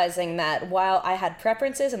started realizing that while I had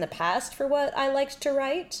preferences in the past for what I liked to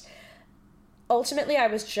write, ultimately I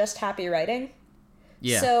was just happy writing.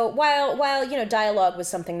 Yeah. So while dialogue was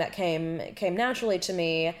something that came naturally to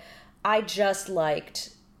me, I just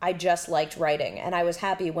liked writing, and I was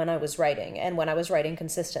happy when I was writing and when I was writing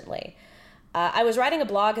consistently. I was writing a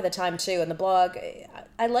blog at the time too, and the blog,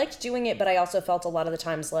 I liked doing it, but I also felt a lot of the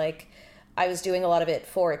times like I was doing a lot of it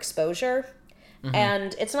for exposure. Mm-hmm.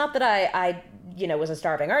 And it's not that I was a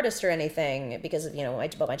starving artist or anything, because of,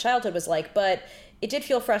 what my childhood was like, but it did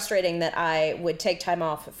feel frustrating that I would take time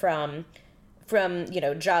off from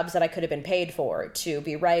jobs that I could have been paid for to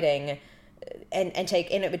be writing, and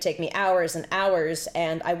it would take me hours and hours,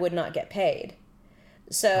 and I would not get paid.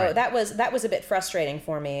 So Right. that was a bit frustrating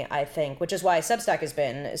for me, I think, which is why Substack has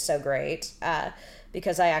been so great,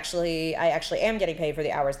 because I actually am getting paid for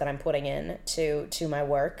the hours that I'm putting in to my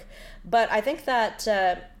work. But I think that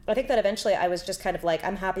eventually I was just kind of like,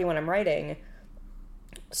 I'm happy when I'm writing,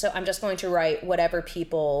 so I'm just going to write whatever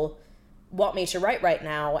people want me to write right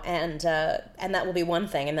now, and that will be one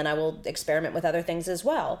thing, and then I will experiment with other things as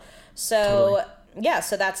well. So yeah,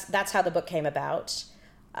 so that's how the book came about.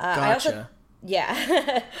 I also, Gotcha.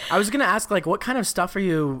 yeah. I was gonna ask, like, what kind of stuff are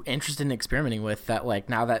you interested in experimenting with? That, like,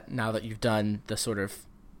 now that you've done the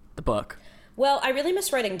book. Well, I really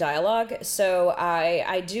miss writing dialogue, so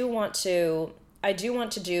I do want to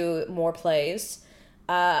do more plays.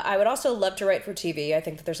 I would also love to write for TV. I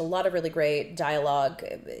think that there's a lot of really great dialogue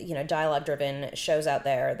driven shows out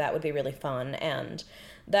there that would be really fun, and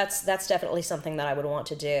that's definitely something that I would want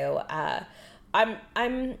to do.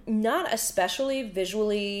 I'm not especially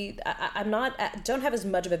visually. Don't have as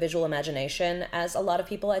much of a visual imagination as a lot of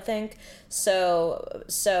people, I think.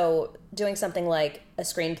 So doing something like a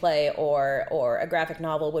screenplay or a graphic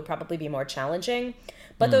novel would probably be more challenging.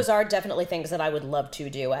 But those are definitely things that I would love to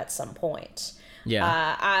do at some point.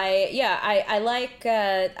 Yeah. I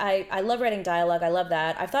love writing dialogue. I love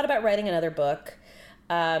that. I've thought about writing another book.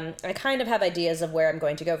 I kind of have ideas of where I'm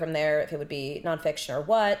going to go from there, if it would be nonfiction or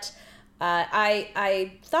what.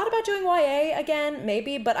 I thought about doing YA again,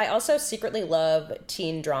 maybe, but I also secretly love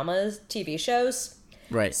teen dramas, TV shows.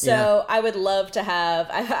 Right. So I would love to have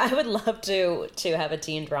I would love to have a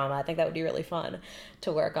teen drama. I think that would be really fun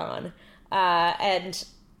to work on. And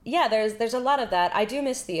yeah, there's a lot of that. I do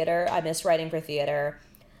miss theater. I miss writing for theater.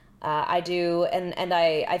 I do, and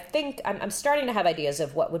I think I'm starting to have ideas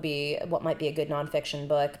of what might be a good nonfiction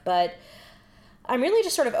book, but I'm really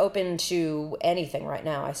just sort of open to anything right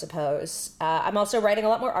now, I suppose. I'm also writing a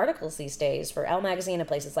lot more articles these days for Elle Magazine and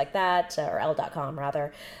places like that, or Elle.com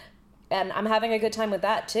rather. And I'm having a good time with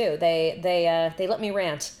that too. They let me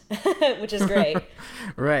rant, which is great.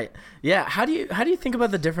 Right. Yeah. How do you think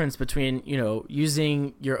about the difference between,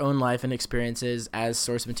 using your own life and experiences as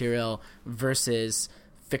source material versus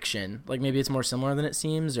fiction? Like, maybe it's more similar than it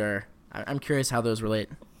seems, or I'm curious how those relate.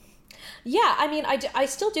 Yeah, I mean, I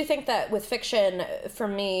still do think that with fiction, for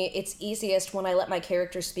me, it's easiest when I let my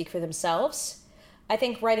characters speak for themselves. I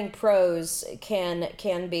think writing prose can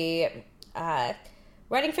be...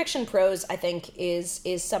 writing fiction prose, I think, is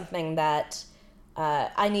something that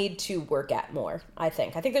I need to work at more, I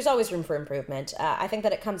think. I think there's always room for improvement. I think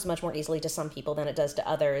that it comes much more easily to some people than it does to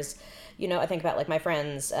others. I think about, like, my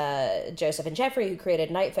friends, Joseph and Jeffrey, who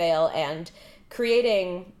created Night Vale, and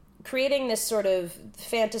creating this sort of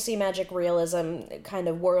fantasy magic realism kind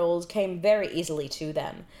of world came very easily to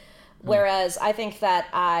them. Whereas I think that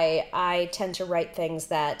I tend to write things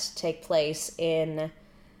that take place in,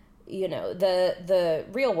 the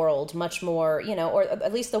real world much more, or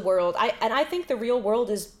at least the world. I think the real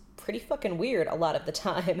world is pretty fucking weird a lot of the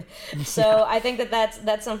time. So I think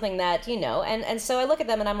that's something that, and so I look at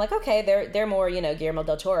them and I'm like, okay, they're more, Guillermo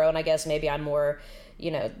del Toro, and I guess maybe I'm more,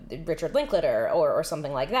 Richard Linklater or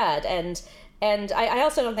something like that. And I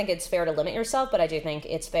also don't think it's fair to limit yourself, but I do think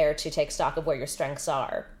it's fair to take stock of where your strengths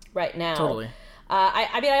are right now. Totally.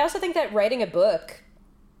 I also think that writing a book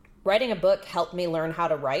helped me learn how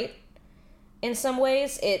to write. In some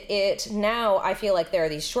ways, it now I feel like there are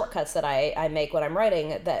these shortcuts that I make when I'm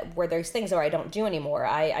writing where there's things where I don't do anymore.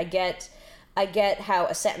 I get how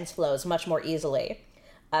a sentence flows much more easily.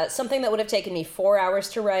 Something that would have taken me 4 hours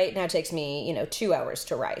to write now takes me, 2 hours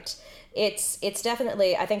to write. It's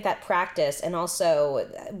definitely, I think, that practice, and also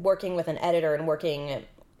working with an editor and working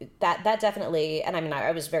that definitely. And I mean,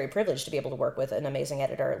 I was very privileged to be able to work with an amazing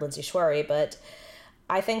editor, Lindsay Schwery, but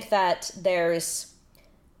I think that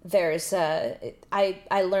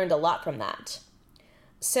I learned a lot from that.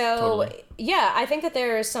 So Totally. Yeah, I think that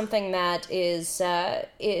there is something that I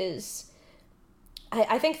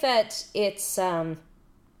think that it's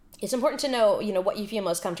important to know, what you feel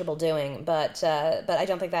most comfortable doing, but I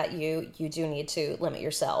don't think that you do need to limit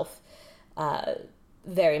yourself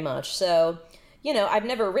very much. So, I've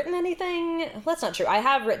never written anything. That's not true. I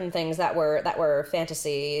have written things that were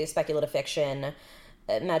fantasy, speculative fiction,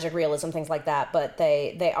 magic realism, things like that, but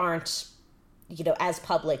they aren't, as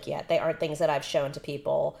public yet. They aren't things that I've shown to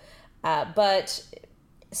people. But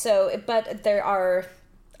there are,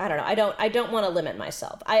 I don't know. I don't want to limit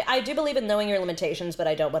myself. I do believe in knowing your limitations, but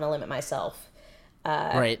I don't want to limit myself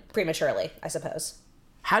Right. prematurely, I suppose.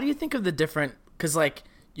 How do you think of the different, because, like,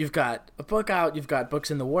 you've got a book out, you've got books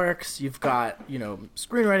in the works, you've got,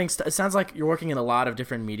 screenwriting stuff. It sounds like you're working in a lot of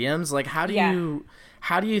different mediums. Like, how do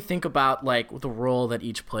you think about, like, the role that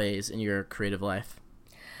each plays in your creative life?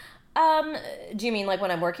 Do you mean like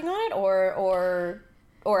when I'm working on it, or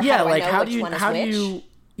Yeah, how do like I know how which do you one is how which? do you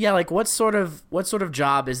yeah, like what sort of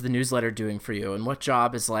job is the newsletter doing for you, and what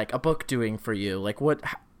job is like a book doing for you? Like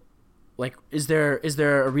is there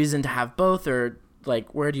a reason to have both, or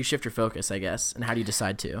like where do you shift your focus, I guess, and how do you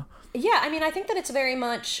decide to? Yeah, I mean, I think that it's very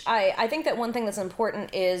much. I think that one thing that's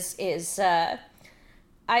important is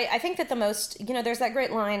I think that the most, there's that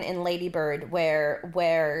great line in Lady Bird where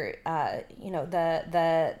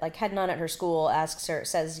the like head nun at her school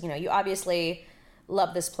says, you obviously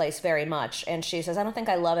love this place very much, and she says, I don't think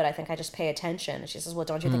I love it, I think I just pay attention. And she says, well,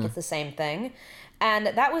 don't you think it's the same thing? And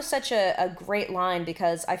that was such a great line,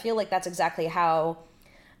 because I feel like that's exactly how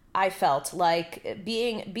I felt like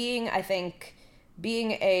being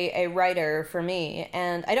a writer for me.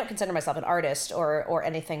 And I don't consider myself an artist or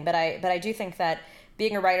anything, but I do think that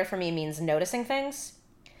being a writer for me means noticing things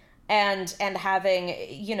and having,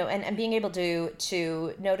 and being able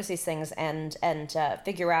to notice these things and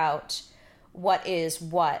figure out what is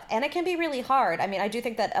what. And it can be really hard. I mean, I do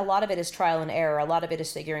think that a lot of it is trial and error. A lot of it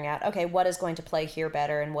is figuring out, okay, what is going to play here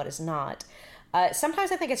better and what is not.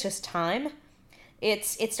 Sometimes I think it's just time. It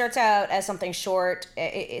starts out as something short.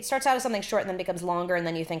 It starts out as something short and then becomes longer, and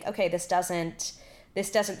then you think, okay, this doesn't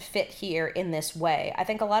fit here in this way. I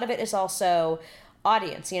think a lot of it is also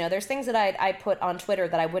audience. There's things that I put on Twitter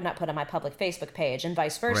that I would not put on my public Facebook page, and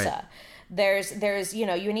vice versa. Right. There's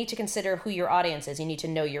you need to consider who your audience is. You need to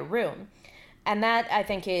know your room. And that, I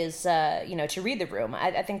think, is, to read the room.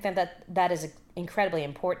 I think that is incredibly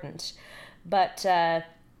important. But I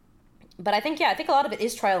think a lot of it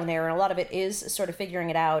is trial and error, and a lot of it is sort of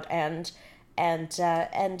figuring it out. And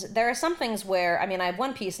there are some things where, I mean, I have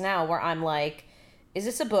one piece now where I'm like, is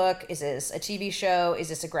this a book? Is this a TV show? Is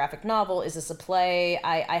this a graphic novel? Is this a play?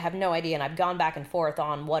 I have no idea, and I've gone back and forth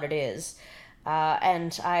on what it is.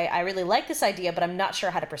 And I really like this idea, but I'm not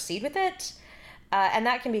sure how to proceed with it. And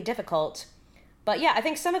that can be difficult. But yeah, I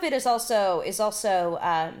think some of it is also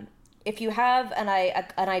if you have an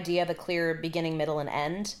idea of a clear beginning, middle, and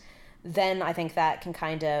end, then I think that can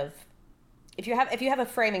kind of, if you have a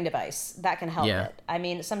framing device, that can help it. I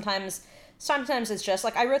mean, sometimes it's just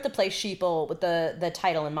like I wrote the play Sheeple with the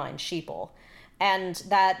title in mind, Sheeple, and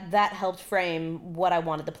that helped frame what I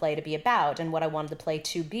wanted the play to be about and what I wanted the play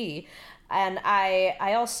to be. And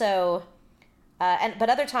I also but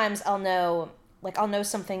other times I'll know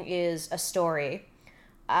something is a story.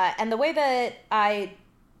 And the way that I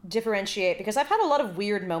differentiate, because I've had a lot of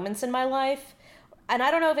weird moments in my life, and I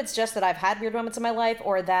don't know if it's just that I've had weird moments in my life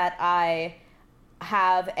or that I've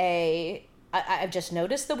just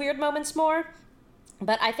noticed the weird moments more.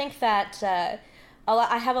 But I think that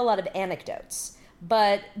I have a lot of anecdotes.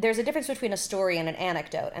 But there's a difference between a story and an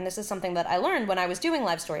anecdote. And this is something that I learned when I was doing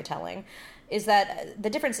live storytelling, is that the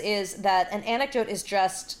difference is that an anecdote is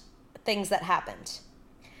just things that happened.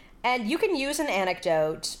 And you can use an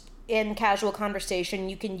anecdote in casual conversation.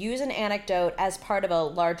 You can use an anecdote as part of a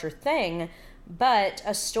larger thing, but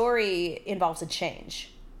a story involves a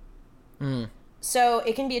change. So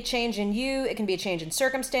it can be a change in you. It can be a change in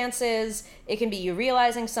circumstances. It can be you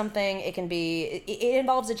realizing something. It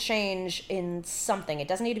involves a change in something. It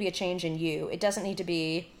doesn't need to be a change in you. It doesn't need to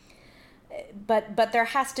be, but there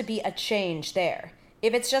has to be a change there.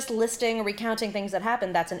 If it's just listing or recounting things that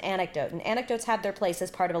happened, that's an anecdote. And anecdotes have their place as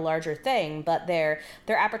part of a larger thing, but they're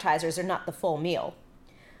appetizers. They're not the full meal.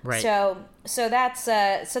 Right. So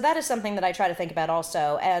that is something that I try to think about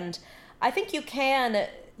also. And I think you can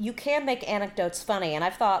make anecdotes funny. And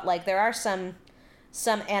I've thought, like, there are some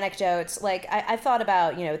anecdotes, like I've thought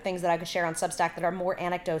about, things that I could share on Substack that are more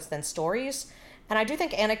anecdotes than stories. And I do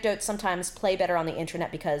think anecdotes sometimes play better on the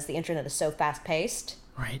internet because the internet is so fast paced.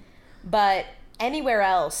 Right. But anywhere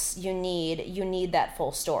else, you need that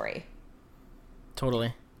full story.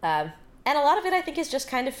 Totally. And a lot of it, I think, is just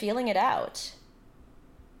kind of feeling it out.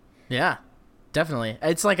 Yeah, definitely.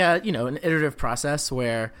 It's like an iterative process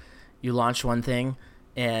where you launch one thing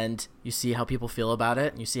and you see how people feel about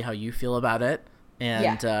it, and you see how you feel about it,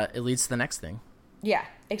 and it leads to the next thing. Yeah,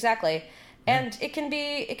 exactly. And it can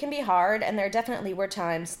be hard, and there definitely were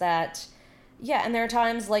times that, and there are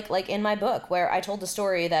times like in my book where I told a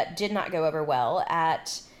story that did not go over well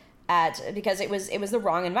because it was the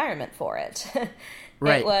wrong environment for it.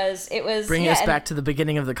 Right. It was bringing us back to the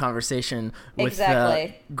beginning of the conversation with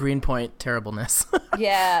Greenpoint terribleness.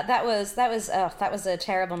 Yeah, that was a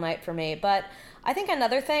terrible night for me. But I think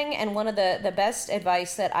another thing, and one of the best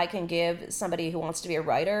advice that I can give somebody who wants to be a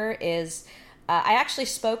writer is, I actually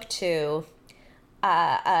spoke to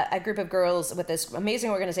a group of girls with this amazing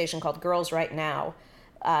organization called Girls Right Now,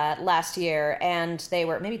 last year, and they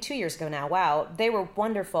were maybe 2 years ago now. Wow, they were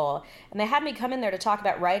wonderful, and they had me come in there to talk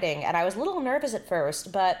about writing, and I was a little nervous at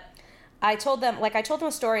first, but I told them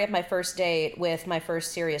a story of my first date with my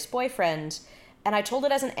first serious boyfriend, and I told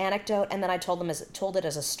it as an anecdote, and then I told it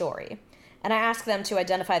as a story, and I asked them to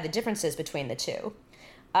identify the differences between the two.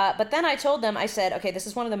 But then I told them, I said, okay, this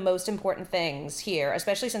is one of the most important things here,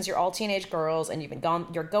 especially since you're all teenage girls and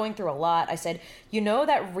you're going through a lot. I said, you know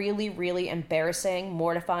that really, really embarrassing,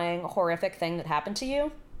 mortifying, horrific thing that happened to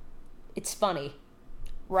you? It's funny.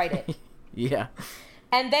 Write it. Yeah.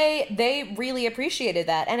 And they really appreciated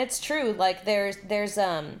that. And it's true. Like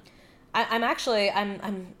I'm not sure if I'm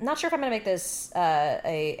going to make this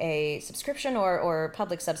a subscription or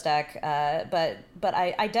public Substack, but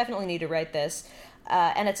I definitely need to write this.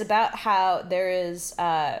 And it's about how there is,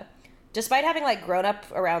 despite having like grown up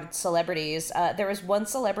around celebrities, there is one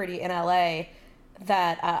celebrity in LA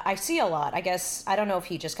that I see a lot. I guess, I don't know if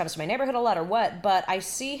he just comes to my neighborhood a lot or what, but I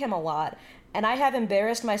see him a lot. And I have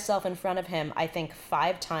embarrassed myself in front of him, I think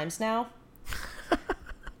 5 times now.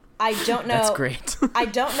 I don't know. That's great. I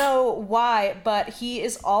don't know why, but he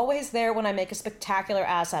is always there when I make a spectacular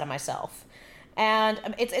ass out of myself. And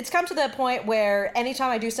it's come to the point where anytime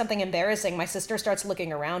I do something embarrassing, my sister starts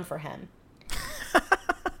looking around for him.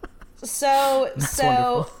 That's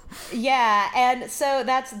wonderful. Yeah, and so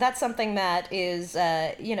that's something that is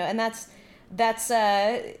and and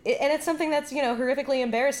it's something that's horrifically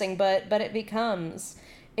embarrassing, but it becomes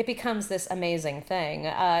this amazing thing.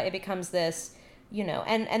 It becomes this,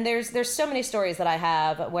 and there's so many stories that I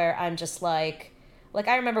have where I'm just like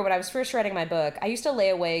I remember when I was first writing my book, I used to lie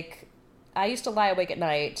awake at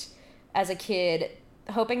night as a kid,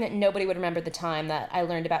 hoping that nobody would remember the time that I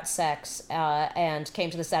learned about sex and came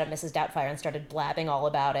to the set of Mrs. Doubtfire and started blabbing all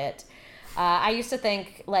about it. I used to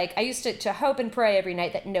think, to hope and pray every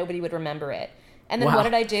night that nobody would remember it. And then Wow. What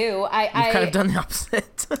did I do? You've kind of done the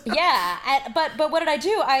opposite. Yeah, but what did I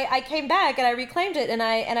do? I came back and I reclaimed it and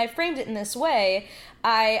I framed it in this way.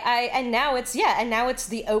 And now it's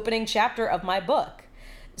the opening chapter of my book.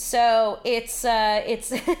 So it's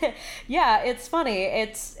yeah, it's funny.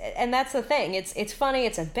 And that's the thing. It's funny,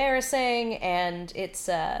 it's embarrassing, and it's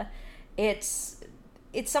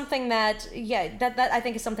something that I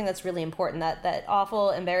think is something that's really important. That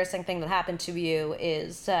awful, embarrassing thing that happened to you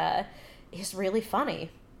is really funny.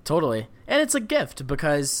 Totally. And it's a gift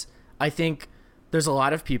because I think there's a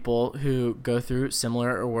lot of people who go through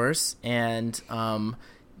similar or worse, and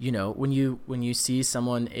when you see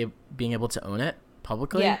someone being able to own it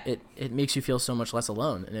publicly, Yeah. it makes you feel so much less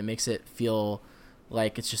alone, and it makes it feel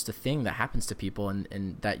like it's just a thing that happens to people,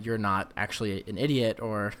 and that you're not actually an idiot,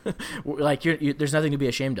 or like there's nothing to be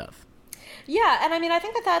ashamed of. Yeah, and I mean, I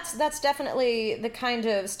think that's definitely the kind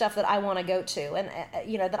of stuff that I want to go to, and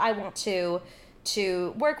that I want to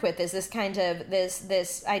work with, is this kind of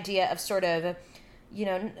this idea of sort of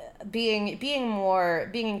being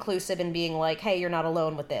inclusive and being like, hey, you're not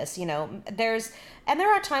alone with this.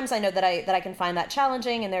 There are times I know that I can find that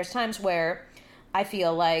challenging, and there's times where I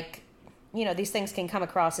feel like these things can come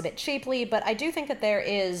across a bit cheaply, but I do think that there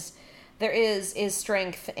is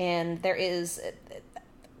strength, and there is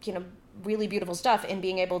really beautiful stuff in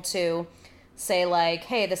being able to say like,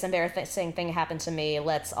 hey, this embarrassing thing happened to me,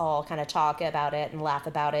 let's all kind of talk about it and laugh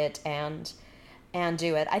about it and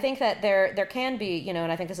do it. I think that there can be,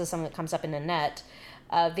 and I think this is something that comes up in the net,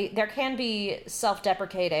 there can be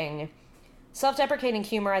self-deprecating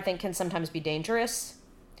humor. I think can sometimes be dangerous.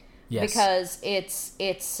 Yes. Because it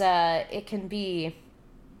can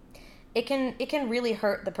really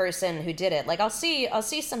hurt the person who did it. Like I'll see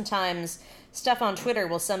sometimes stuff on Twitter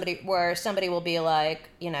where somebody will be like,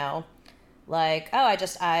 like, oh,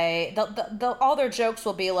 all their jokes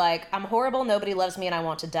will be like, I'm horrible, nobody loves me, and I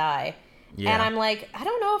want to die. Yeah. And I'm like, I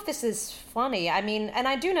don't know if this is funny. I mean, and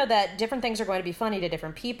I do know that different things are going to be funny to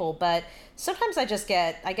different people, but sometimes I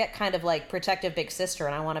get kind of like protective big sister,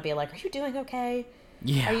 and I want to be like, are you doing okay?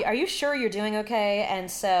 Yeah. Are you sure you're doing okay?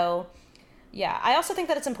 And so, yeah, I also think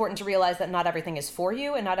that it's important to realize that not everything is for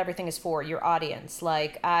you, and not everything is for your audience.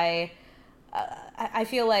 Like I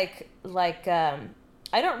feel like I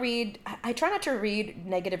try not to read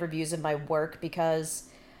negative reviews of my work, because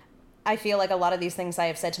I feel like a lot of these things I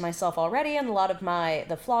have said to myself already, and a lot of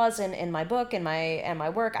the flaws in my book and my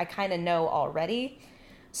work I kind of know already.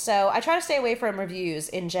 So I try to stay away from reviews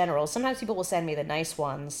in general. Sometimes people will send me the nice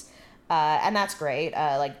ones, and that's great.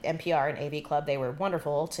 Like NPR and AV Club, they were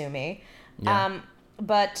wonderful to me. Yeah.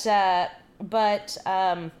 But I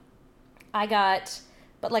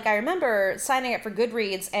remember signing up for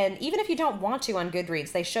Goodreads, and even if you don't want to on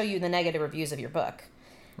Goodreads, they show you the negative reviews of your book.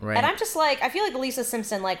 Right. And I'm just like, I feel like Lisa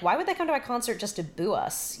Simpson, like, why would they come to my concert just to boo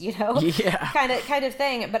us, you know? Yeah. kind of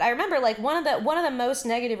thing. But I remember, like, one of the most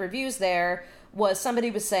negative reviews there was somebody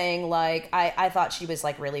was saying, like, I thought she was,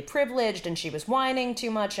 like, really privileged and she was whining too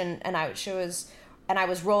much, and I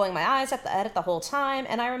was rolling my eyes at it the whole time.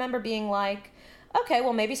 And I remember being like, okay,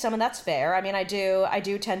 well, maybe some of that's fair. I mean, I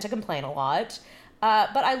do tend to complain a lot.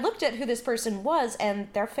 But I looked at who this person was,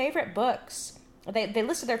 and their favorite books. They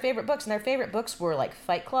listed their favorite books, and their favorite books were like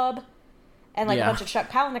Fight Club, and like a bunch of Chuck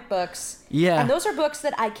Palahniuk books. Yeah, and those are books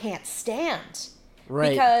that I can't stand. Right.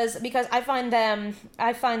 Because I find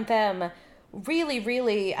them really,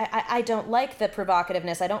 really. I don't like the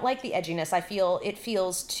provocativeness. I don't like the edginess. I feel it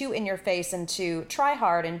feels too in your face and too try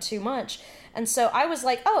hard and too much. And so I was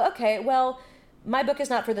like, oh, okay, well, my book is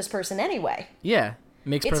not for this person anyway. Yeah,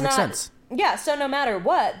 makes perfect sense. Yeah, so no matter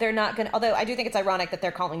what, they're not going to... Although I do think it's ironic that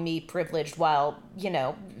they're calling me privileged while, you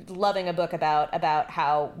know, loving a book about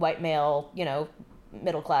how white male, you know,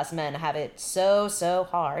 middle-class men have it so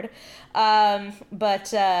hard.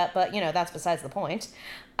 But you know, that's besides the point.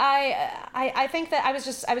 I think that I was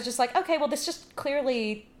just like, okay, well, this just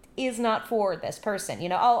clearly is not for this person. You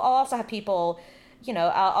know, I'll also have people, you know,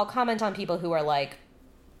 I'll comment on people who are like...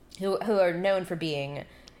 who are known for being...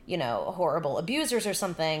 you know, horrible abusers or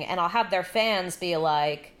something, and I'll have their fans be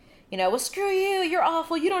like, you know, well, screw you, you're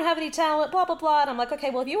awful, you don't have any talent, blah, blah, blah. And I'm like, okay,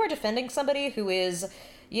 well, if you are defending somebody who is,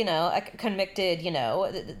 you know, a convicted, you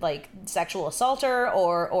know, like sexual assaulter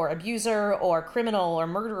or abuser or criminal or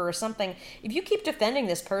murderer or something, if you keep defending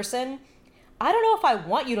this person, I don't know if I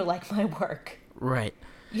want you to like my work. Right.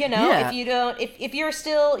 You know, if you don't, if you're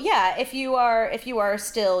still, if you are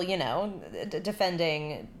still, you know,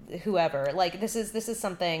 defending whoever, like this is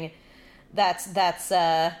something that's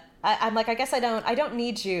I'm like, I guess I don't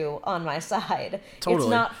need you on my side. Totally. It's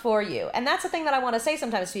not for you. And that's the thing that I want to say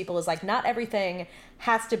sometimes to people is like, not everything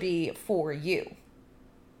has to be for you.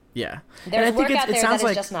 Yeah. There's work out there that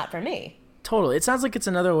is just not for me. Totally. It sounds like it's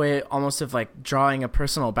another way almost of like drawing a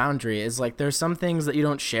personal boundary is like there's some things that you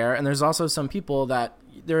don't share, and there's also some people that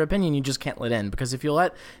their opinion you just can't let in, because if you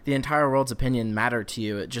let the entire world's opinion matter to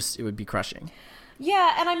you, it would be crushing.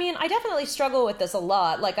 Yeah, and I mean, I definitely struggle with this a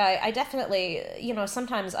lot. Like, I definitely, you know,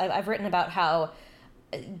 sometimes I've written about how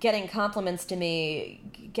getting compliments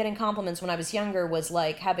when I was younger was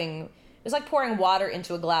like pouring water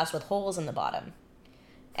into a glass with holes in the bottom.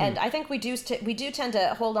 And I think we do tend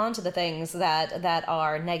to hold on to the things that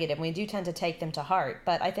are negative. We do tend to take them to heart.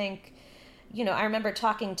 But I think, you know, I remember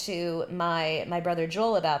talking to my brother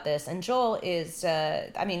Joel about this, and Joel is,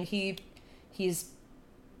 I mean, he's,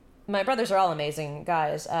 my brothers are all amazing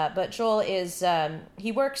guys, but Joel is,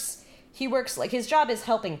 he works, like, his job is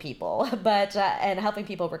helping people, but, and helping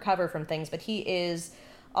people recover from things, but he is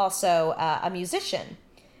also a musician.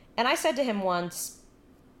 And I said to him once,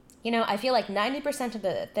 you know, I feel like 90% of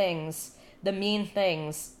the mean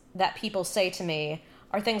things that people say to me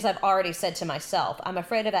are things I've already said to myself. I'm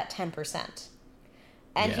afraid of that 10%.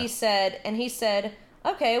 And he said,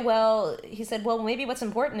 okay, well, maybe what's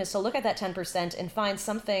important is to look at that 10% and find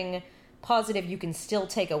something positive you can still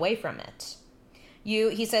take away from it.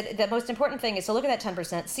 He said the most important thing is to look at that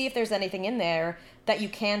 10%, see if there's anything in there that you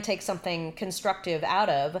can take something constructive out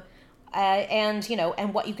of, and, you know,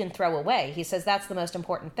 and what you can throw away. He says that's the most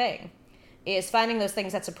important thing, is finding those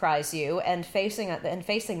things that surprise you and facing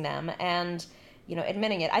them and, you know,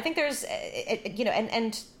 admitting it. I think there's, you know,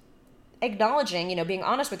 and acknowledging, you know, being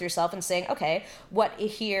honest with yourself and saying, okay, what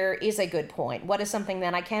here is a good point? What is something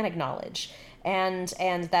that I can acknowledge and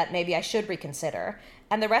that maybe I should reconsider?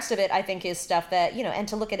 And the rest of it, I think, is stuff that, you know, and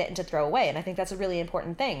to look at it and to throw away. And I think that's a really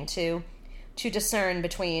important thing to discern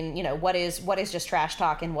between, you know, what is just trash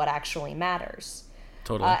talk and what actually matters.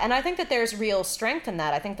 Totally. And I think that there's real strength in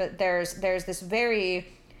that. I think that there's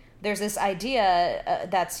this idea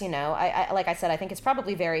that's, you know, I like I said, I think it's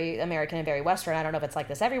probably very American and very Western. I don't know if it's like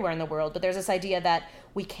this everywhere in the world, but there's this idea that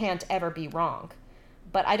we can't ever be wrong.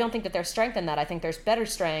 But I don't think that there's strength in that. I think there's better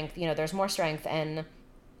strength, you know, there's more strength in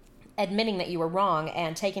admitting that you were wrong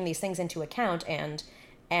and taking these things into account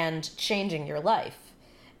and changing your life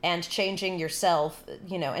and changing yourself,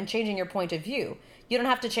 you know, and changing your point of view. You don't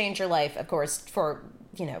have to change your life, of course, for,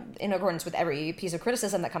 you know, in accordance with every piece of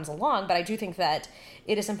criticism that comes along, but I do think that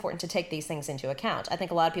it is important to take these things into account. I think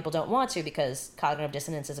a lot of people don't want to because cognitive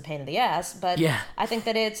dissonance is a pain in the ass, but I think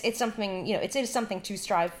that it's something, you know, it is something to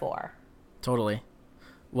strive for. Totally.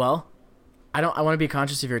 Well, I want to be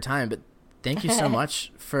conscious of your time, but thank you so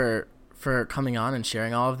much for coming on and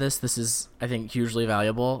sharing all of this. This is, I think, hugely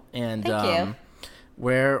valuable. And thank you.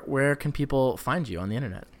 Where can people find you on the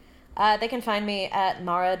internet? They can find me at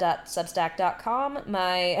mara.substack.com.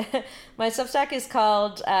 My Substack is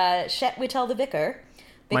called Shet We Tell the Vicar.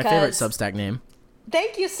 My favorite Substack name.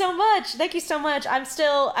 Thank you so much. I'm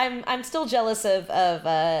still jealous of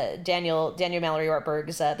Daniel Mallory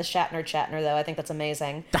Ortberg's The Shatner though. I think that's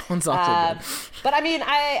amazing. That one's also good. But I mean,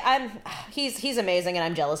 he's amazing, and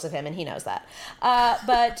I'm jealous of him, and he knows that.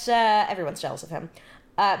 But everyone's jealous of him.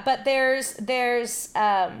 But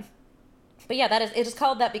yeah, it is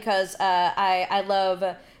called that because I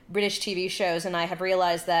love British TV shows, and I have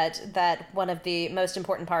realized that one of the most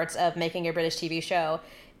important parts of making a British TV show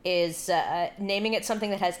is naming it something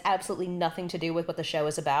that has absolutely nothing to do with what the show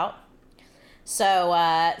is about. So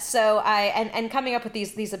I coming up with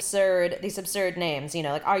these absurd names,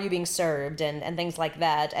 like Are You Being Served and things like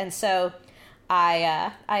that. And so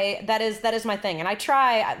that is my thing. And I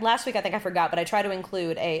try, last week I think I forgot, but I try to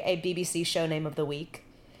include a BBC show name of the week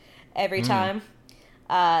every time.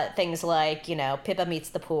 Things like, Pippa Meets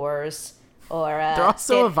the Poors, or they're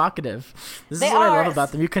also evocative. This is what I love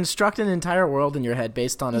about them. You construct an entire world in your head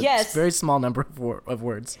based on a very small number of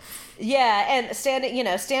words. Yeah, and standing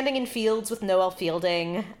in fields with Noel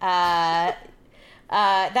Fielding. Those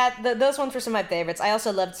ones were some of my favorites. I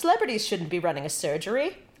also loved Celebrities Shouldn't Be Running a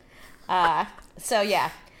Surgery. So yeah,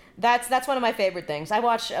 that's one of my favorite things. I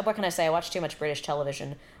watch. What can I say? I watch too much British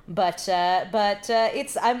television, but I'm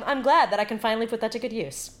glad that I can finally put that to good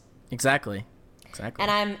use. Exactly.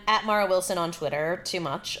 And I'm at Mara Wilson on Twitter, too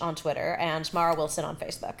much on Twitter, and Mara Wilson on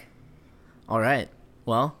Facebook. All right.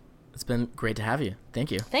 Well, it's been great to have you.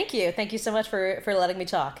 Thank you. Thank you. Thank you so much for letting me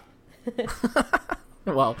talk.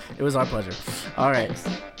 Well, it was our pleasure. All right.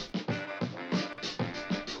 Thanks.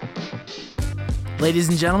 Ladies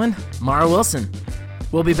and gentlemen, Mara Wilson.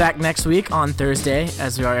 We'll be back next week on Thursday,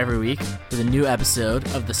 as we are every week, with a new episode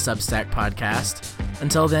of the Substack podcast.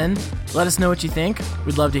 Until then, let us know what you think.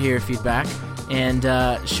 We'd love to hear your feedback. And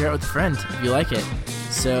share it with a friend if you like it.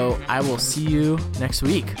 So I will see you next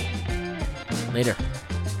week. Later.